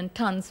 million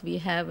tons we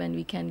have and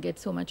we can get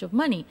so much of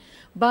money,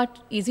 but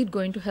is it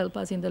going to help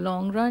us in the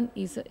long run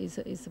is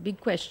a big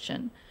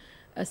question.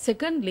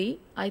 Secondly,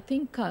 I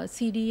think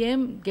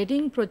CDM,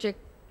 getting project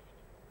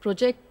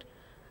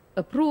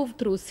approved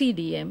through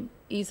CDM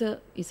is a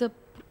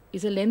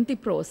lengthy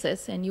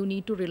process, and you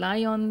need to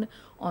rely on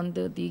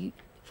the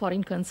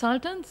foreign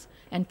consultants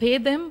and pay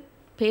them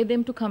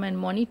to come and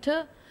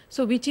monitor.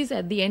 So, which is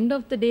at the end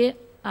of the day,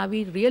 are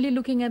we really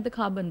looking at the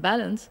carbon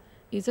balance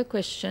is a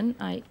question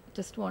I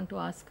just want to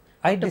ask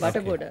Dr.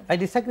 Bhattagoda. I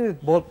disagree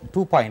with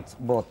 2 points,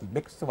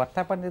 because what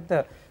happened is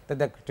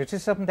the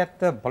criticism that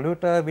the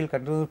polluter will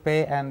continue to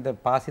pay and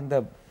passing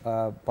the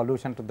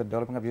pollution to the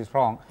developing countries is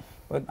wrong.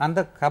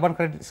 Under carbon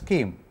credit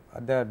scheme,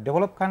 the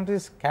developed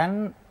countries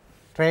can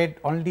trade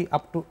only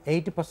up to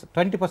 80%,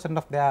 20%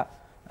 of their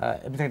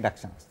emission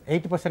reductions.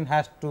 80%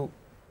 has to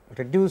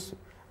reduce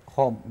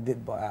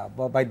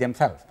by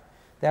themselves.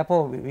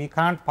 Therefore, we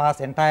can't pass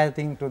entire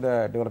thing to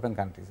the developing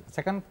countries.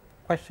 Second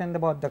question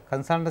about the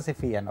consultancy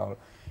fee and all.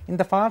 In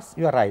the past,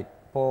 you are right.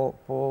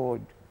 For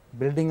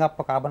building up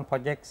a carbon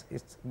projects,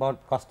 it's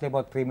costly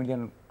about 3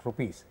 million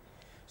rupees.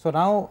 So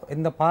now,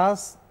 in the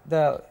past,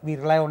 we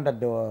rely on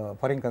the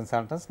foreign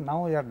consultants.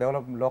 Now we are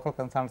developing local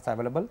consultants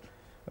available.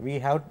 We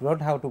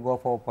don't have to go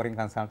for foreign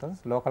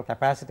consultants. Local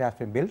capacity has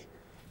been built.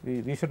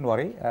 we shouldn't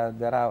worry.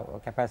 There are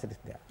capacities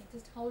there.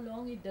 Just how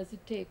long does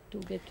it take to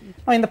get it?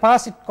 No, in the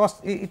past,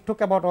 it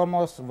took about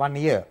almost 1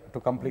 year to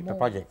complete the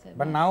project.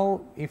 But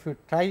now, if you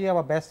try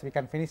our best, we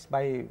can finish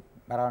by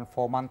around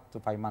 4 months to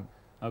 5 months.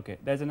 Okay,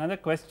 there's another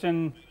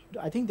question.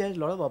 I think there's a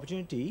lot of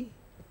opportunity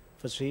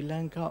for Sri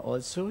Lanka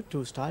also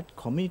to start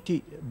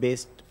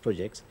community-based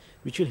projects,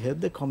 which will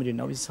help the community.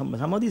 Now,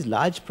 some of these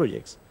large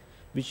projects,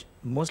 which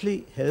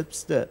mostly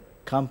helps the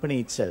company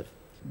itself.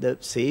 The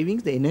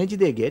savings, the energy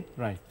they get,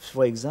 right.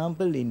 For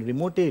example, in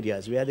remote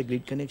areas where the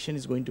grid connection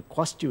is going to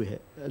cost you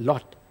a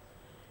lot,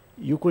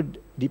 you could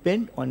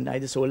depend on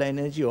either solar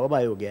energy or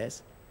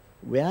biogas,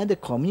 where the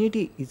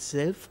community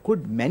itself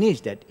could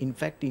manage that. In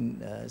fact,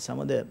 in some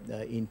of the,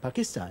 in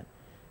Pakistan,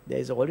 there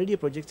is already a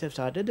project have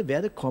started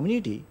where the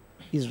community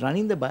is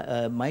running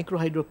the micro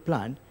hydro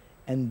plant,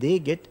 and they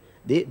get,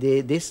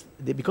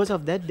 because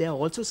of that, there are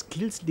also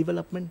skills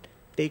development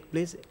take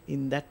place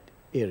in that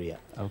area.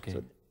 Okay.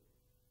 So,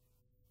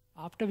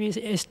 after we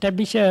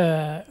establish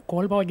a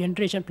coal power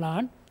generation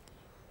plant,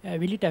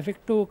 will it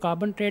affect to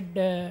carbon trade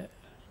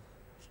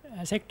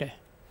sector?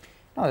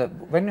 No,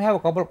 when you have a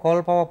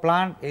coal power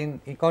plant,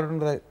 according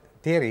to the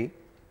theory,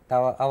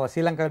 our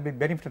Sri Lanka will be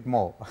benefited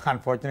more,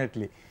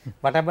 unfortunately.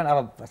 What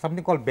happened,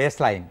 something called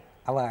baseline,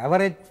 our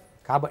average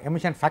carbon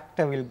emission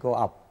factor will go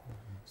up.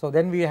 So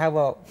then we have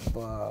a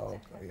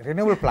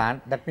renewable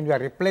plant, that means we are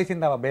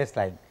replacing our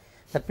baseline.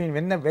 That means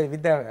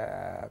with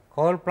the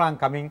coal plant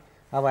coming,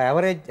 our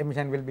average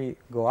emission will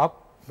go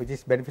up, which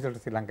is beneficial to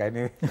Sri Lanka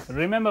anyway.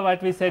 Remember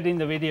what we said in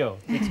the video,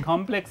 it's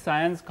complex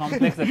science,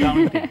 complex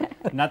accounting.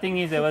 Nothing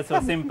is ever so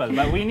simple,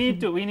 but we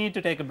need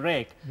to take a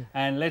break,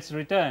 and let's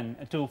return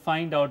to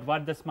find out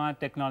what the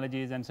smart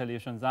technologies and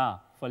solutions are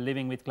for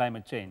living with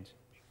climate change.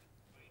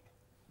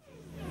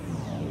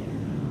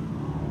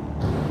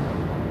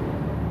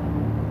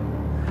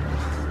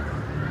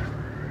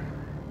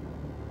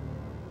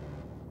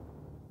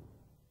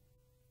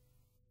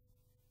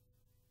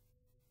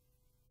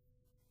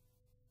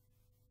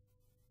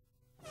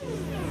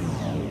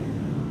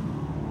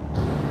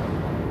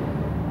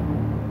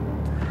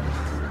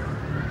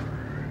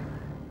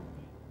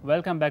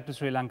 Welcome back to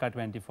Sri Lanka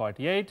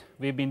 2048.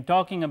 We've been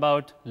talking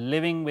about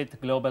living with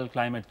global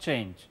climate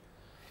change.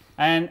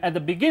 And at the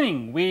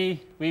beginning,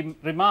 we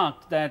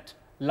remarked that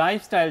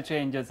lifestyle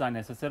changes are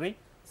necessary,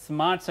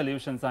 smart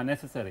solutions are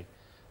necessary.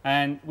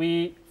 And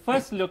we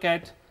first look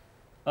at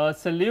a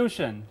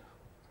solution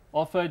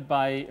offered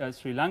by a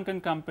Sri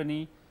Lankan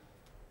company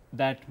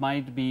that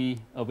might be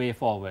a way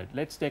forward.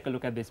 Let's take a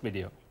look at this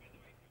video.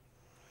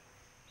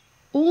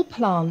 All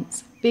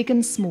plants, big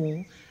and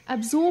small,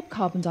 absorb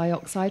carbon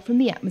dioxide from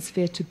the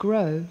atmosphere to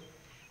grow.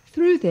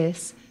 Through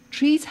this,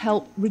 trees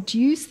help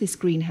reduce this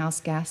greenhouse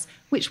gas,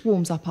 which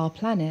warms up our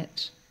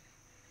planet.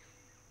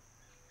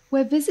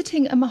 We're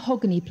visiting a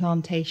mahogany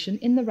plantation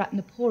in the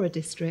Ratnapura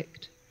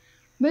district.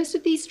 Most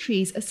of these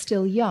trees are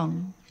still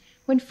young.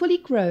 When fully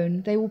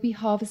grown, they will be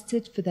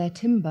harvested for their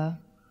timber.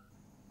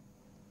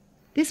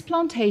 This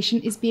plantation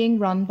is being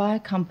run by a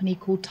company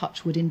called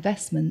Touchwood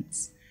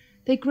Investments.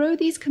 They grow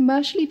these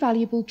commercially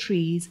valuable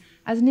trees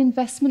as an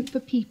investment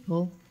for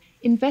people.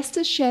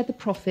 Investors share the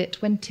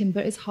profit when timber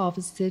is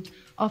harvested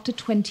after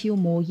 20 or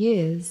more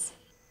years.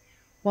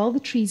 While the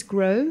trees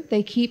grow,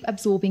 they keep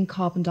absorbing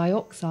carbon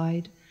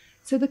dioxide,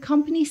 so the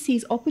company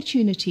sees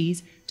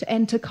opportunities to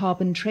enter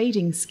carbon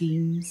trading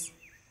schemes.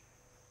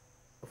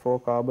 For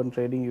carbon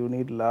trading, you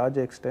need large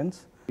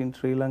extents. In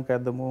Sri Lanka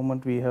at the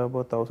moment, we have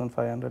about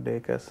 1,500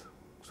 acres.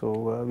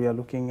 So we are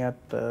looking at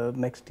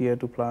next year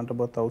to plant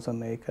about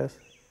 1,000 acres.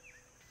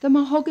 The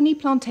mahogany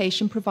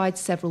plantation provides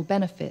several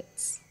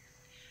benefits.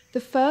 The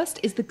first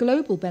is the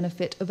global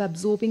benefit of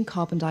absorbing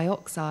carbon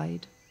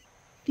dioxide.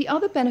 The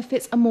other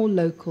benefits are more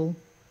local.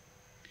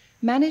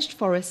 Managed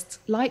forests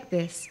like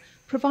this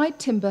provide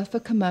timber for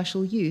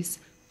commercial use,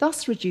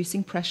 thus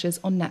reducing pressures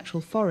on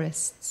natural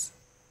forests.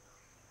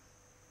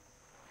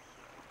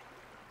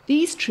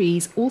 These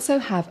trees also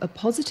have a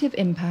positive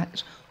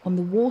impact on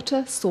the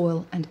water,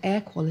 soil, and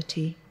air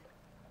quality.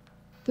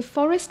 The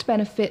forest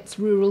benefits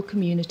rural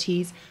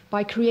communities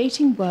by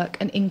creating work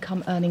and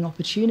income-earning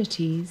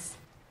opportunities.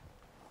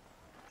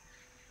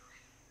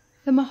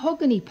 The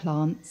mahogany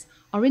plants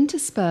are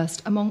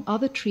interspersed among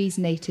other trees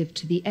native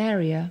to the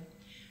area.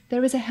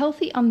 There is a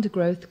healthy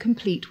undergrowth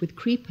complete with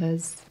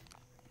creepers.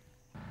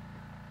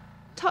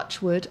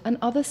 Touchwood and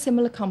other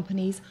similar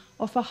companies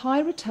offer high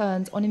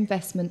returns on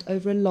investment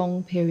over a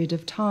long period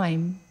of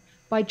time.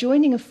 By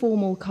joining a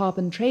formal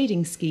carbon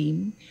trading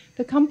scheme,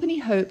 the company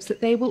hopes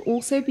that they will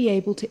also be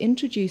able to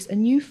introduce a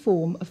new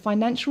form of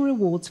financial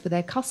rewards for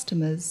their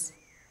customers.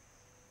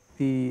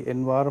 The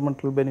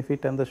environmental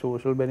benefit and the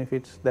social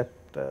benefits that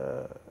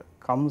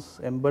comes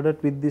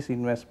embedded with this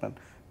investment,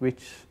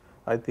 which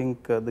I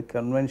think the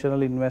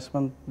conventional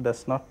investment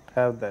does not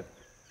have that.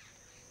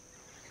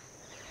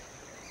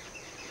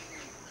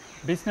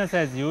 Business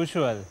as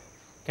usual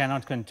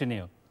cannot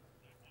continue.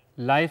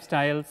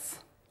 Lifestyles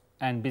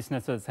and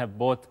businesses have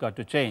both got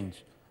to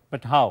change.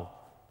 But how?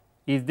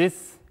 Is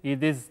this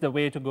the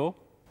way to go?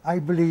 I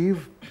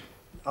believe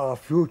our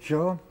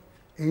future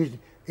is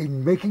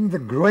in making the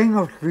growing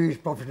of trees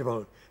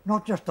profitable,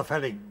 not just the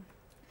felling.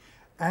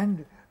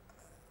 And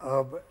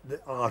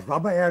our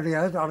rubber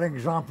areas are an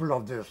example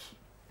of this.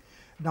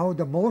 Now,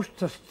 the most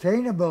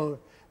sustainable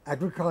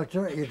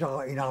agriculture is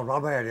in our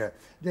rubber area.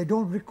 They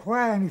don't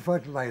require any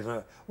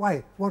fertilizer.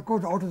 Why? What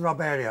goes out of the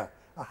rubber area?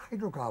 A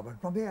hydrocarbon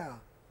from the air.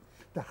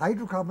 The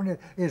hydrocarbon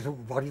is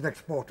what is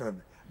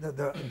exported,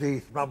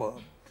 the rubber.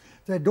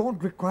 They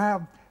don't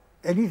require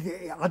any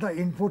other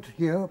input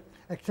here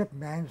except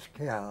man's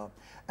care.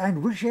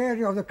 And which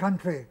area of the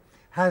country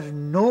has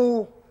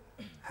never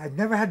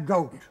had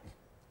drought?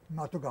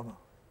 Matugama.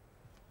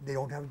 They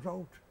don't have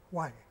drought.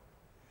 Why?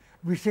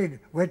 We said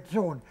wet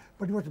zone,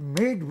 but it was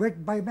made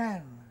wet by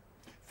man.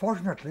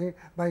 Fortunately,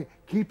 by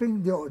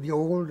keeping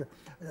the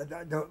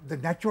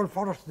natural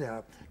forest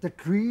there, the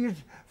trees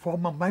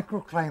form a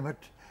microclimate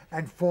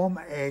and form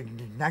a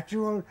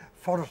natural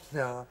forest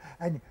there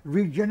and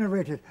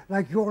regenerate it,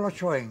 like you all are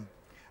showing.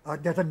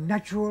 There's a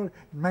natural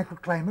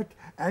microclimate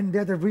and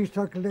there's a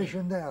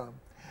recirculation there.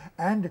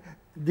 And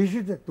this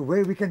is the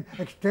way we can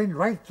extend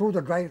right through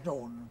the dry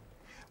zone.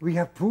 We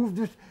have proved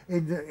this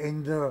in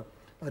the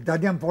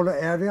Dadiam-Polo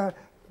area,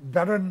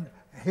 barren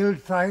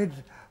hillsides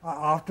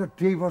after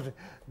tea was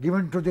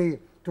given to the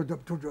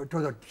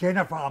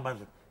Chena farmers.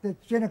 The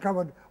Chena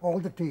covered all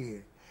the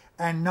tea.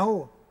 And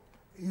now,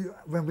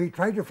 when we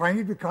try to find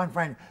it, we can't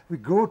find it. We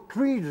grow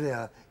trees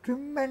there,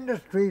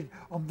 tremendous trees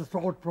on the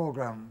salt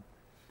program.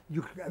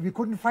 We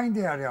couldn't find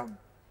the area.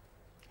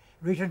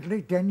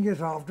 Recently, 10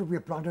 years after we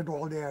planted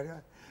all the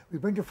area, we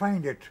went to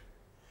find it.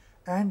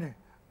 And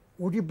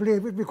would you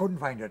believe it, we couldn't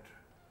find it.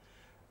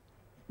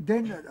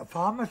 Then the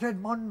farmer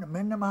said,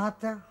 Menna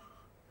Mahata.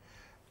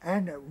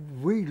 And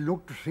we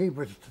looked to see it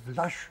was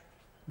lush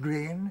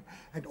green,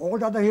 and all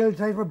the other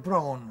hillsides were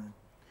brown.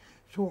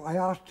 So I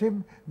asked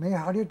him, "May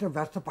harita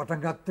vasta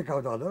patangatte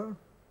kavdada?"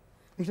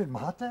 He said,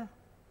 "Mahata,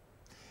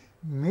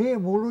 me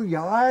mulu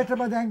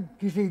yaayatama dan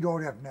kisi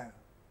doryak naha."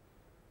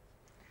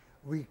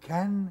 We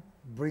can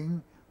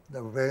bring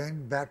the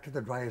rain back to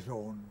the dry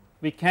zone.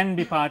 We can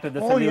be part of the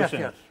solution. Yes,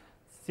 yes.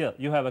 Sir,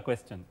 you have a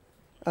question.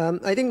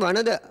 I think one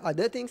of the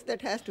other things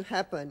that has to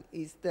happen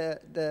is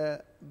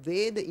the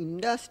way the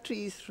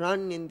industries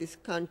run in this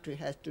country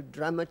has to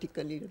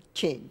dramatically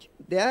change.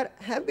 There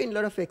have been a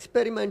lot of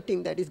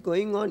experimenting that is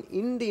going on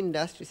in the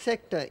industry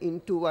sector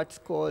into what's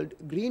called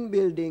green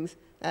buildings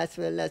as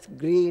well as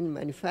green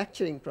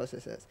manufacturing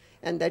processes.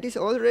 And that is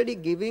already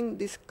giving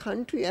this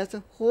country as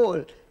a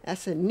whole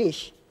as a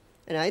niche.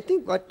 And I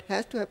think what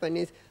has to happen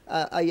is,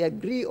 I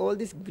agree all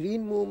this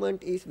green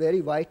movement is very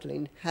vital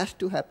and has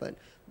to happen.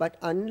 But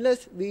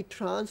unless we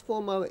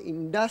transform our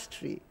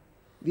industry,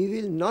 we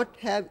will not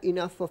have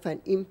enough of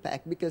an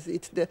impact, because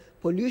it's the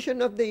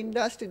pollution of the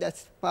industry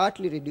that's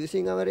partly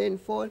reducing our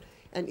rainfall,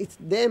 and it's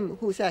them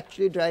who's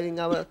actually driving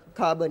our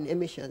carbon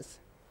emissions.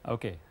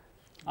 Okay.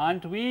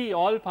 Aren't we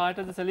all part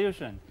of the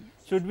solution?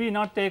 Should we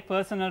not take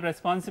personal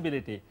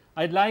responsibility?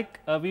 I'd like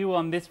a view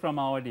on this from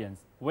our audience.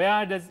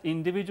 Where does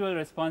individual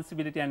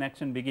responsibility and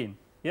action begin?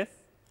 Yes?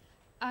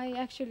 I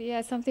actually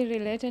have something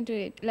related to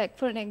it. Like,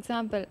 for an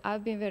example,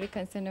 I've been very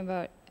concerned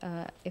about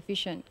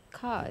efficient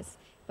cars,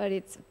 but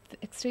it's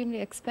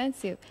extremely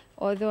expensive.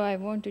 Although I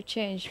want to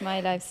change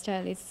my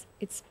lifestyle,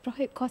 it's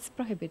cost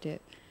prohibitive.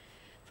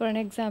 For an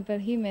example,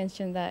 he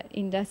mentioned that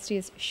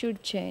industries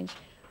should change.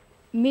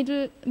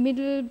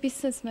 Middle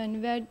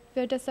businessman,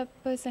 where does a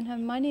person have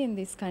money in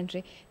this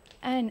country?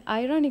 And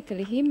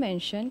ironically, he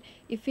mentioned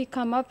if we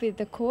come up with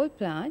the coal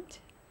plant,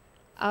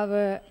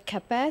 our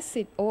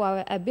capacity or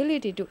our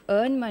ability to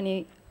earn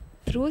money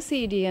through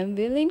CDM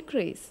will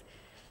increase.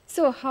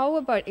 So how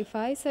about if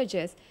I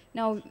suggest,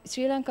 now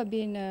Sri Lanka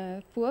being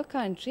a poor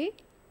country,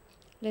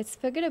 let's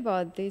forget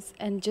about this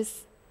and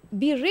just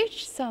be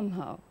rich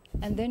somehow.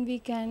 And then we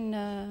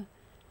can,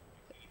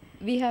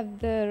 we have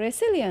the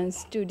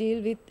resilience to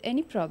deal with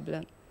any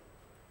problem.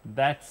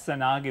 That's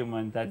an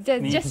argument that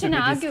That's needs just to an be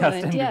discussed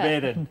argument, and yeah.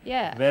 debated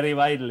Yeah. very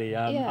widely.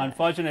 Yeah.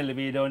 Unfortunately,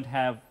 we don't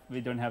have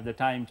the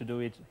time to do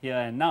it here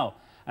and now.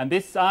 And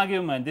this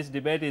argument, this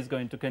debate is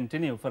going to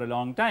continue for a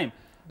long time.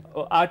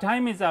 Our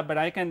time is up, but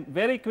I can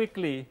very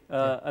quickly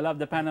allow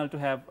the panel to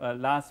have a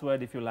last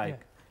word if you like.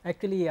 Yeah.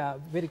 Actually,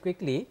 very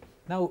quickly,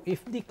 now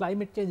if the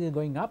climate change is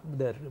going up,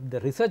 the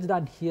research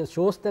done here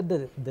shows that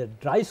the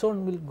dry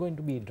zone will going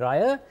to be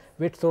drier,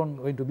 wet zone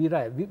going to be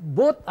drier.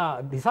 Both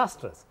are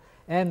disastrous.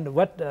 And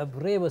what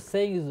Ray was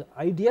saying is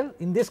ideal.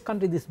 In this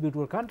country, this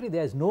beautiful country,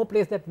 there is no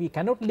place that we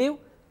cannot live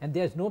and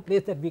there is no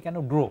place that we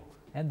cannot grow.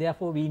 And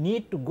therefore, we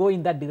need to go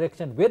in that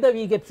direction, whether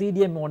we get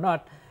CDM or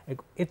not.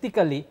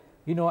 Ethically,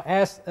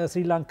 as a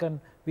Sri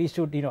Lankan, we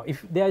should,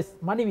 if there is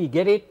money, we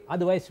get it.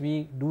 Otherwise,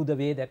 we do the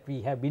way that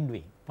we have been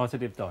doing.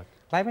 Positive thought.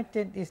 Climate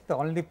change is the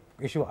only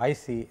issue I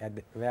see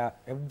where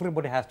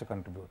everybody has to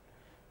contribute.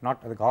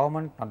 Not the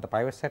government, not the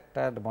private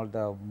sector,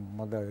 the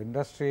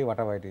industry,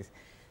 whatever it is.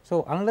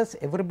 So, unless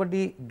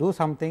everybody do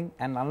something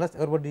and unless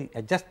everybody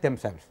adjust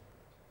themselves,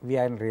 we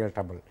are in real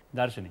trouble.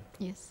 Darshini.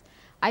 Yes.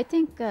 I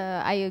think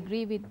I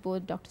agree with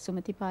both Dr.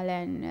 Sumatipala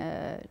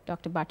and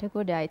Dr.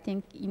 Bhattagoda. I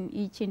think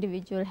each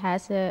individual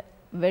has a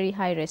very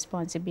high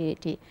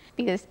responsibility,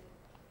 because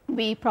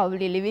we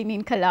probably living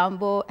in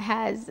Colombo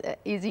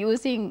is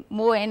using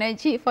more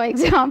energy, for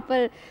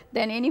example,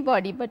 than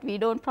anybody, but we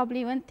don't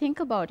probably even think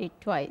about it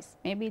twice.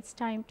 Maybe it's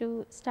time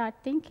to start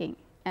thinking.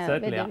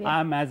 Certainly,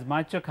 I'm as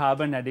much a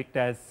carbon addict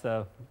as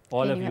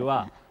all of you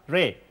are.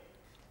 Ray?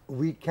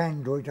 We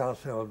can do it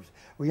ourselves.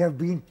 We have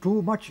been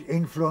too much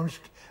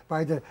influenced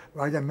by the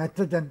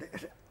methods and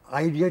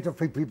ideas of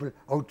people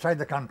outside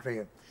the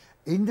country.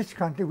 In this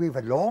country, we've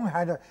long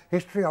had a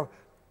history of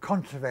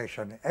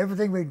conservation.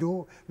 Everything we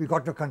do, we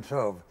got to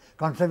conserve.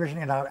 Conservation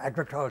in our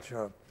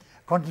agriculture,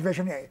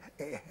 conservation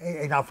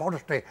in our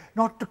forestry,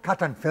 not to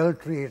cut and fell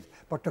trees,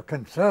 but to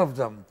conserve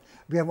them.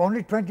 We have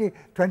only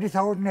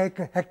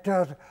 20,000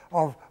 hectares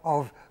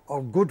of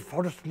good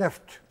forest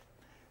left.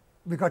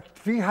 We got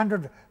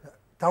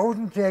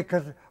 300,000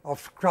 acres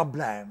of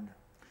scrubland,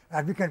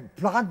 and we can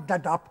plant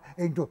that up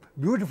into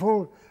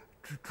beautiful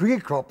tree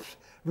crops,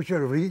 which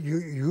will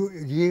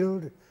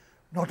yield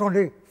not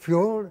only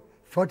fuel,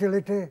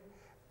 fertility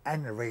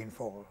and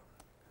rainfall.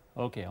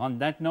 Okay, on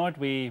that note,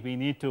 we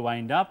need to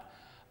wind up.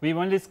 We've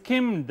only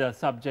skimmed the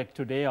subject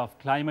today of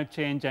climate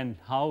change and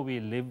how we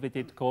live with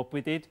it, cope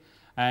with it.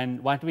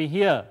 And what we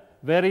hear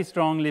very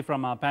strongly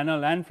from our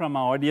panel and from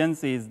our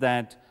audience is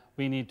that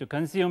we need to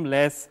consume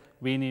less,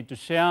 we need to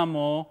share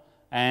more,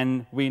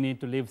 and we need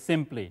to live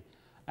simply.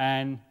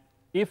 And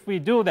if we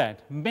do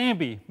that,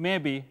 maybe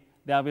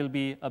there will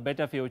be a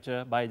better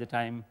future by the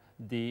time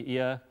the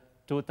year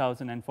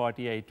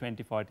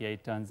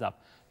 2048 turns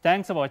up.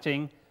 Thanks for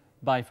watching.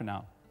 Bye for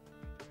now.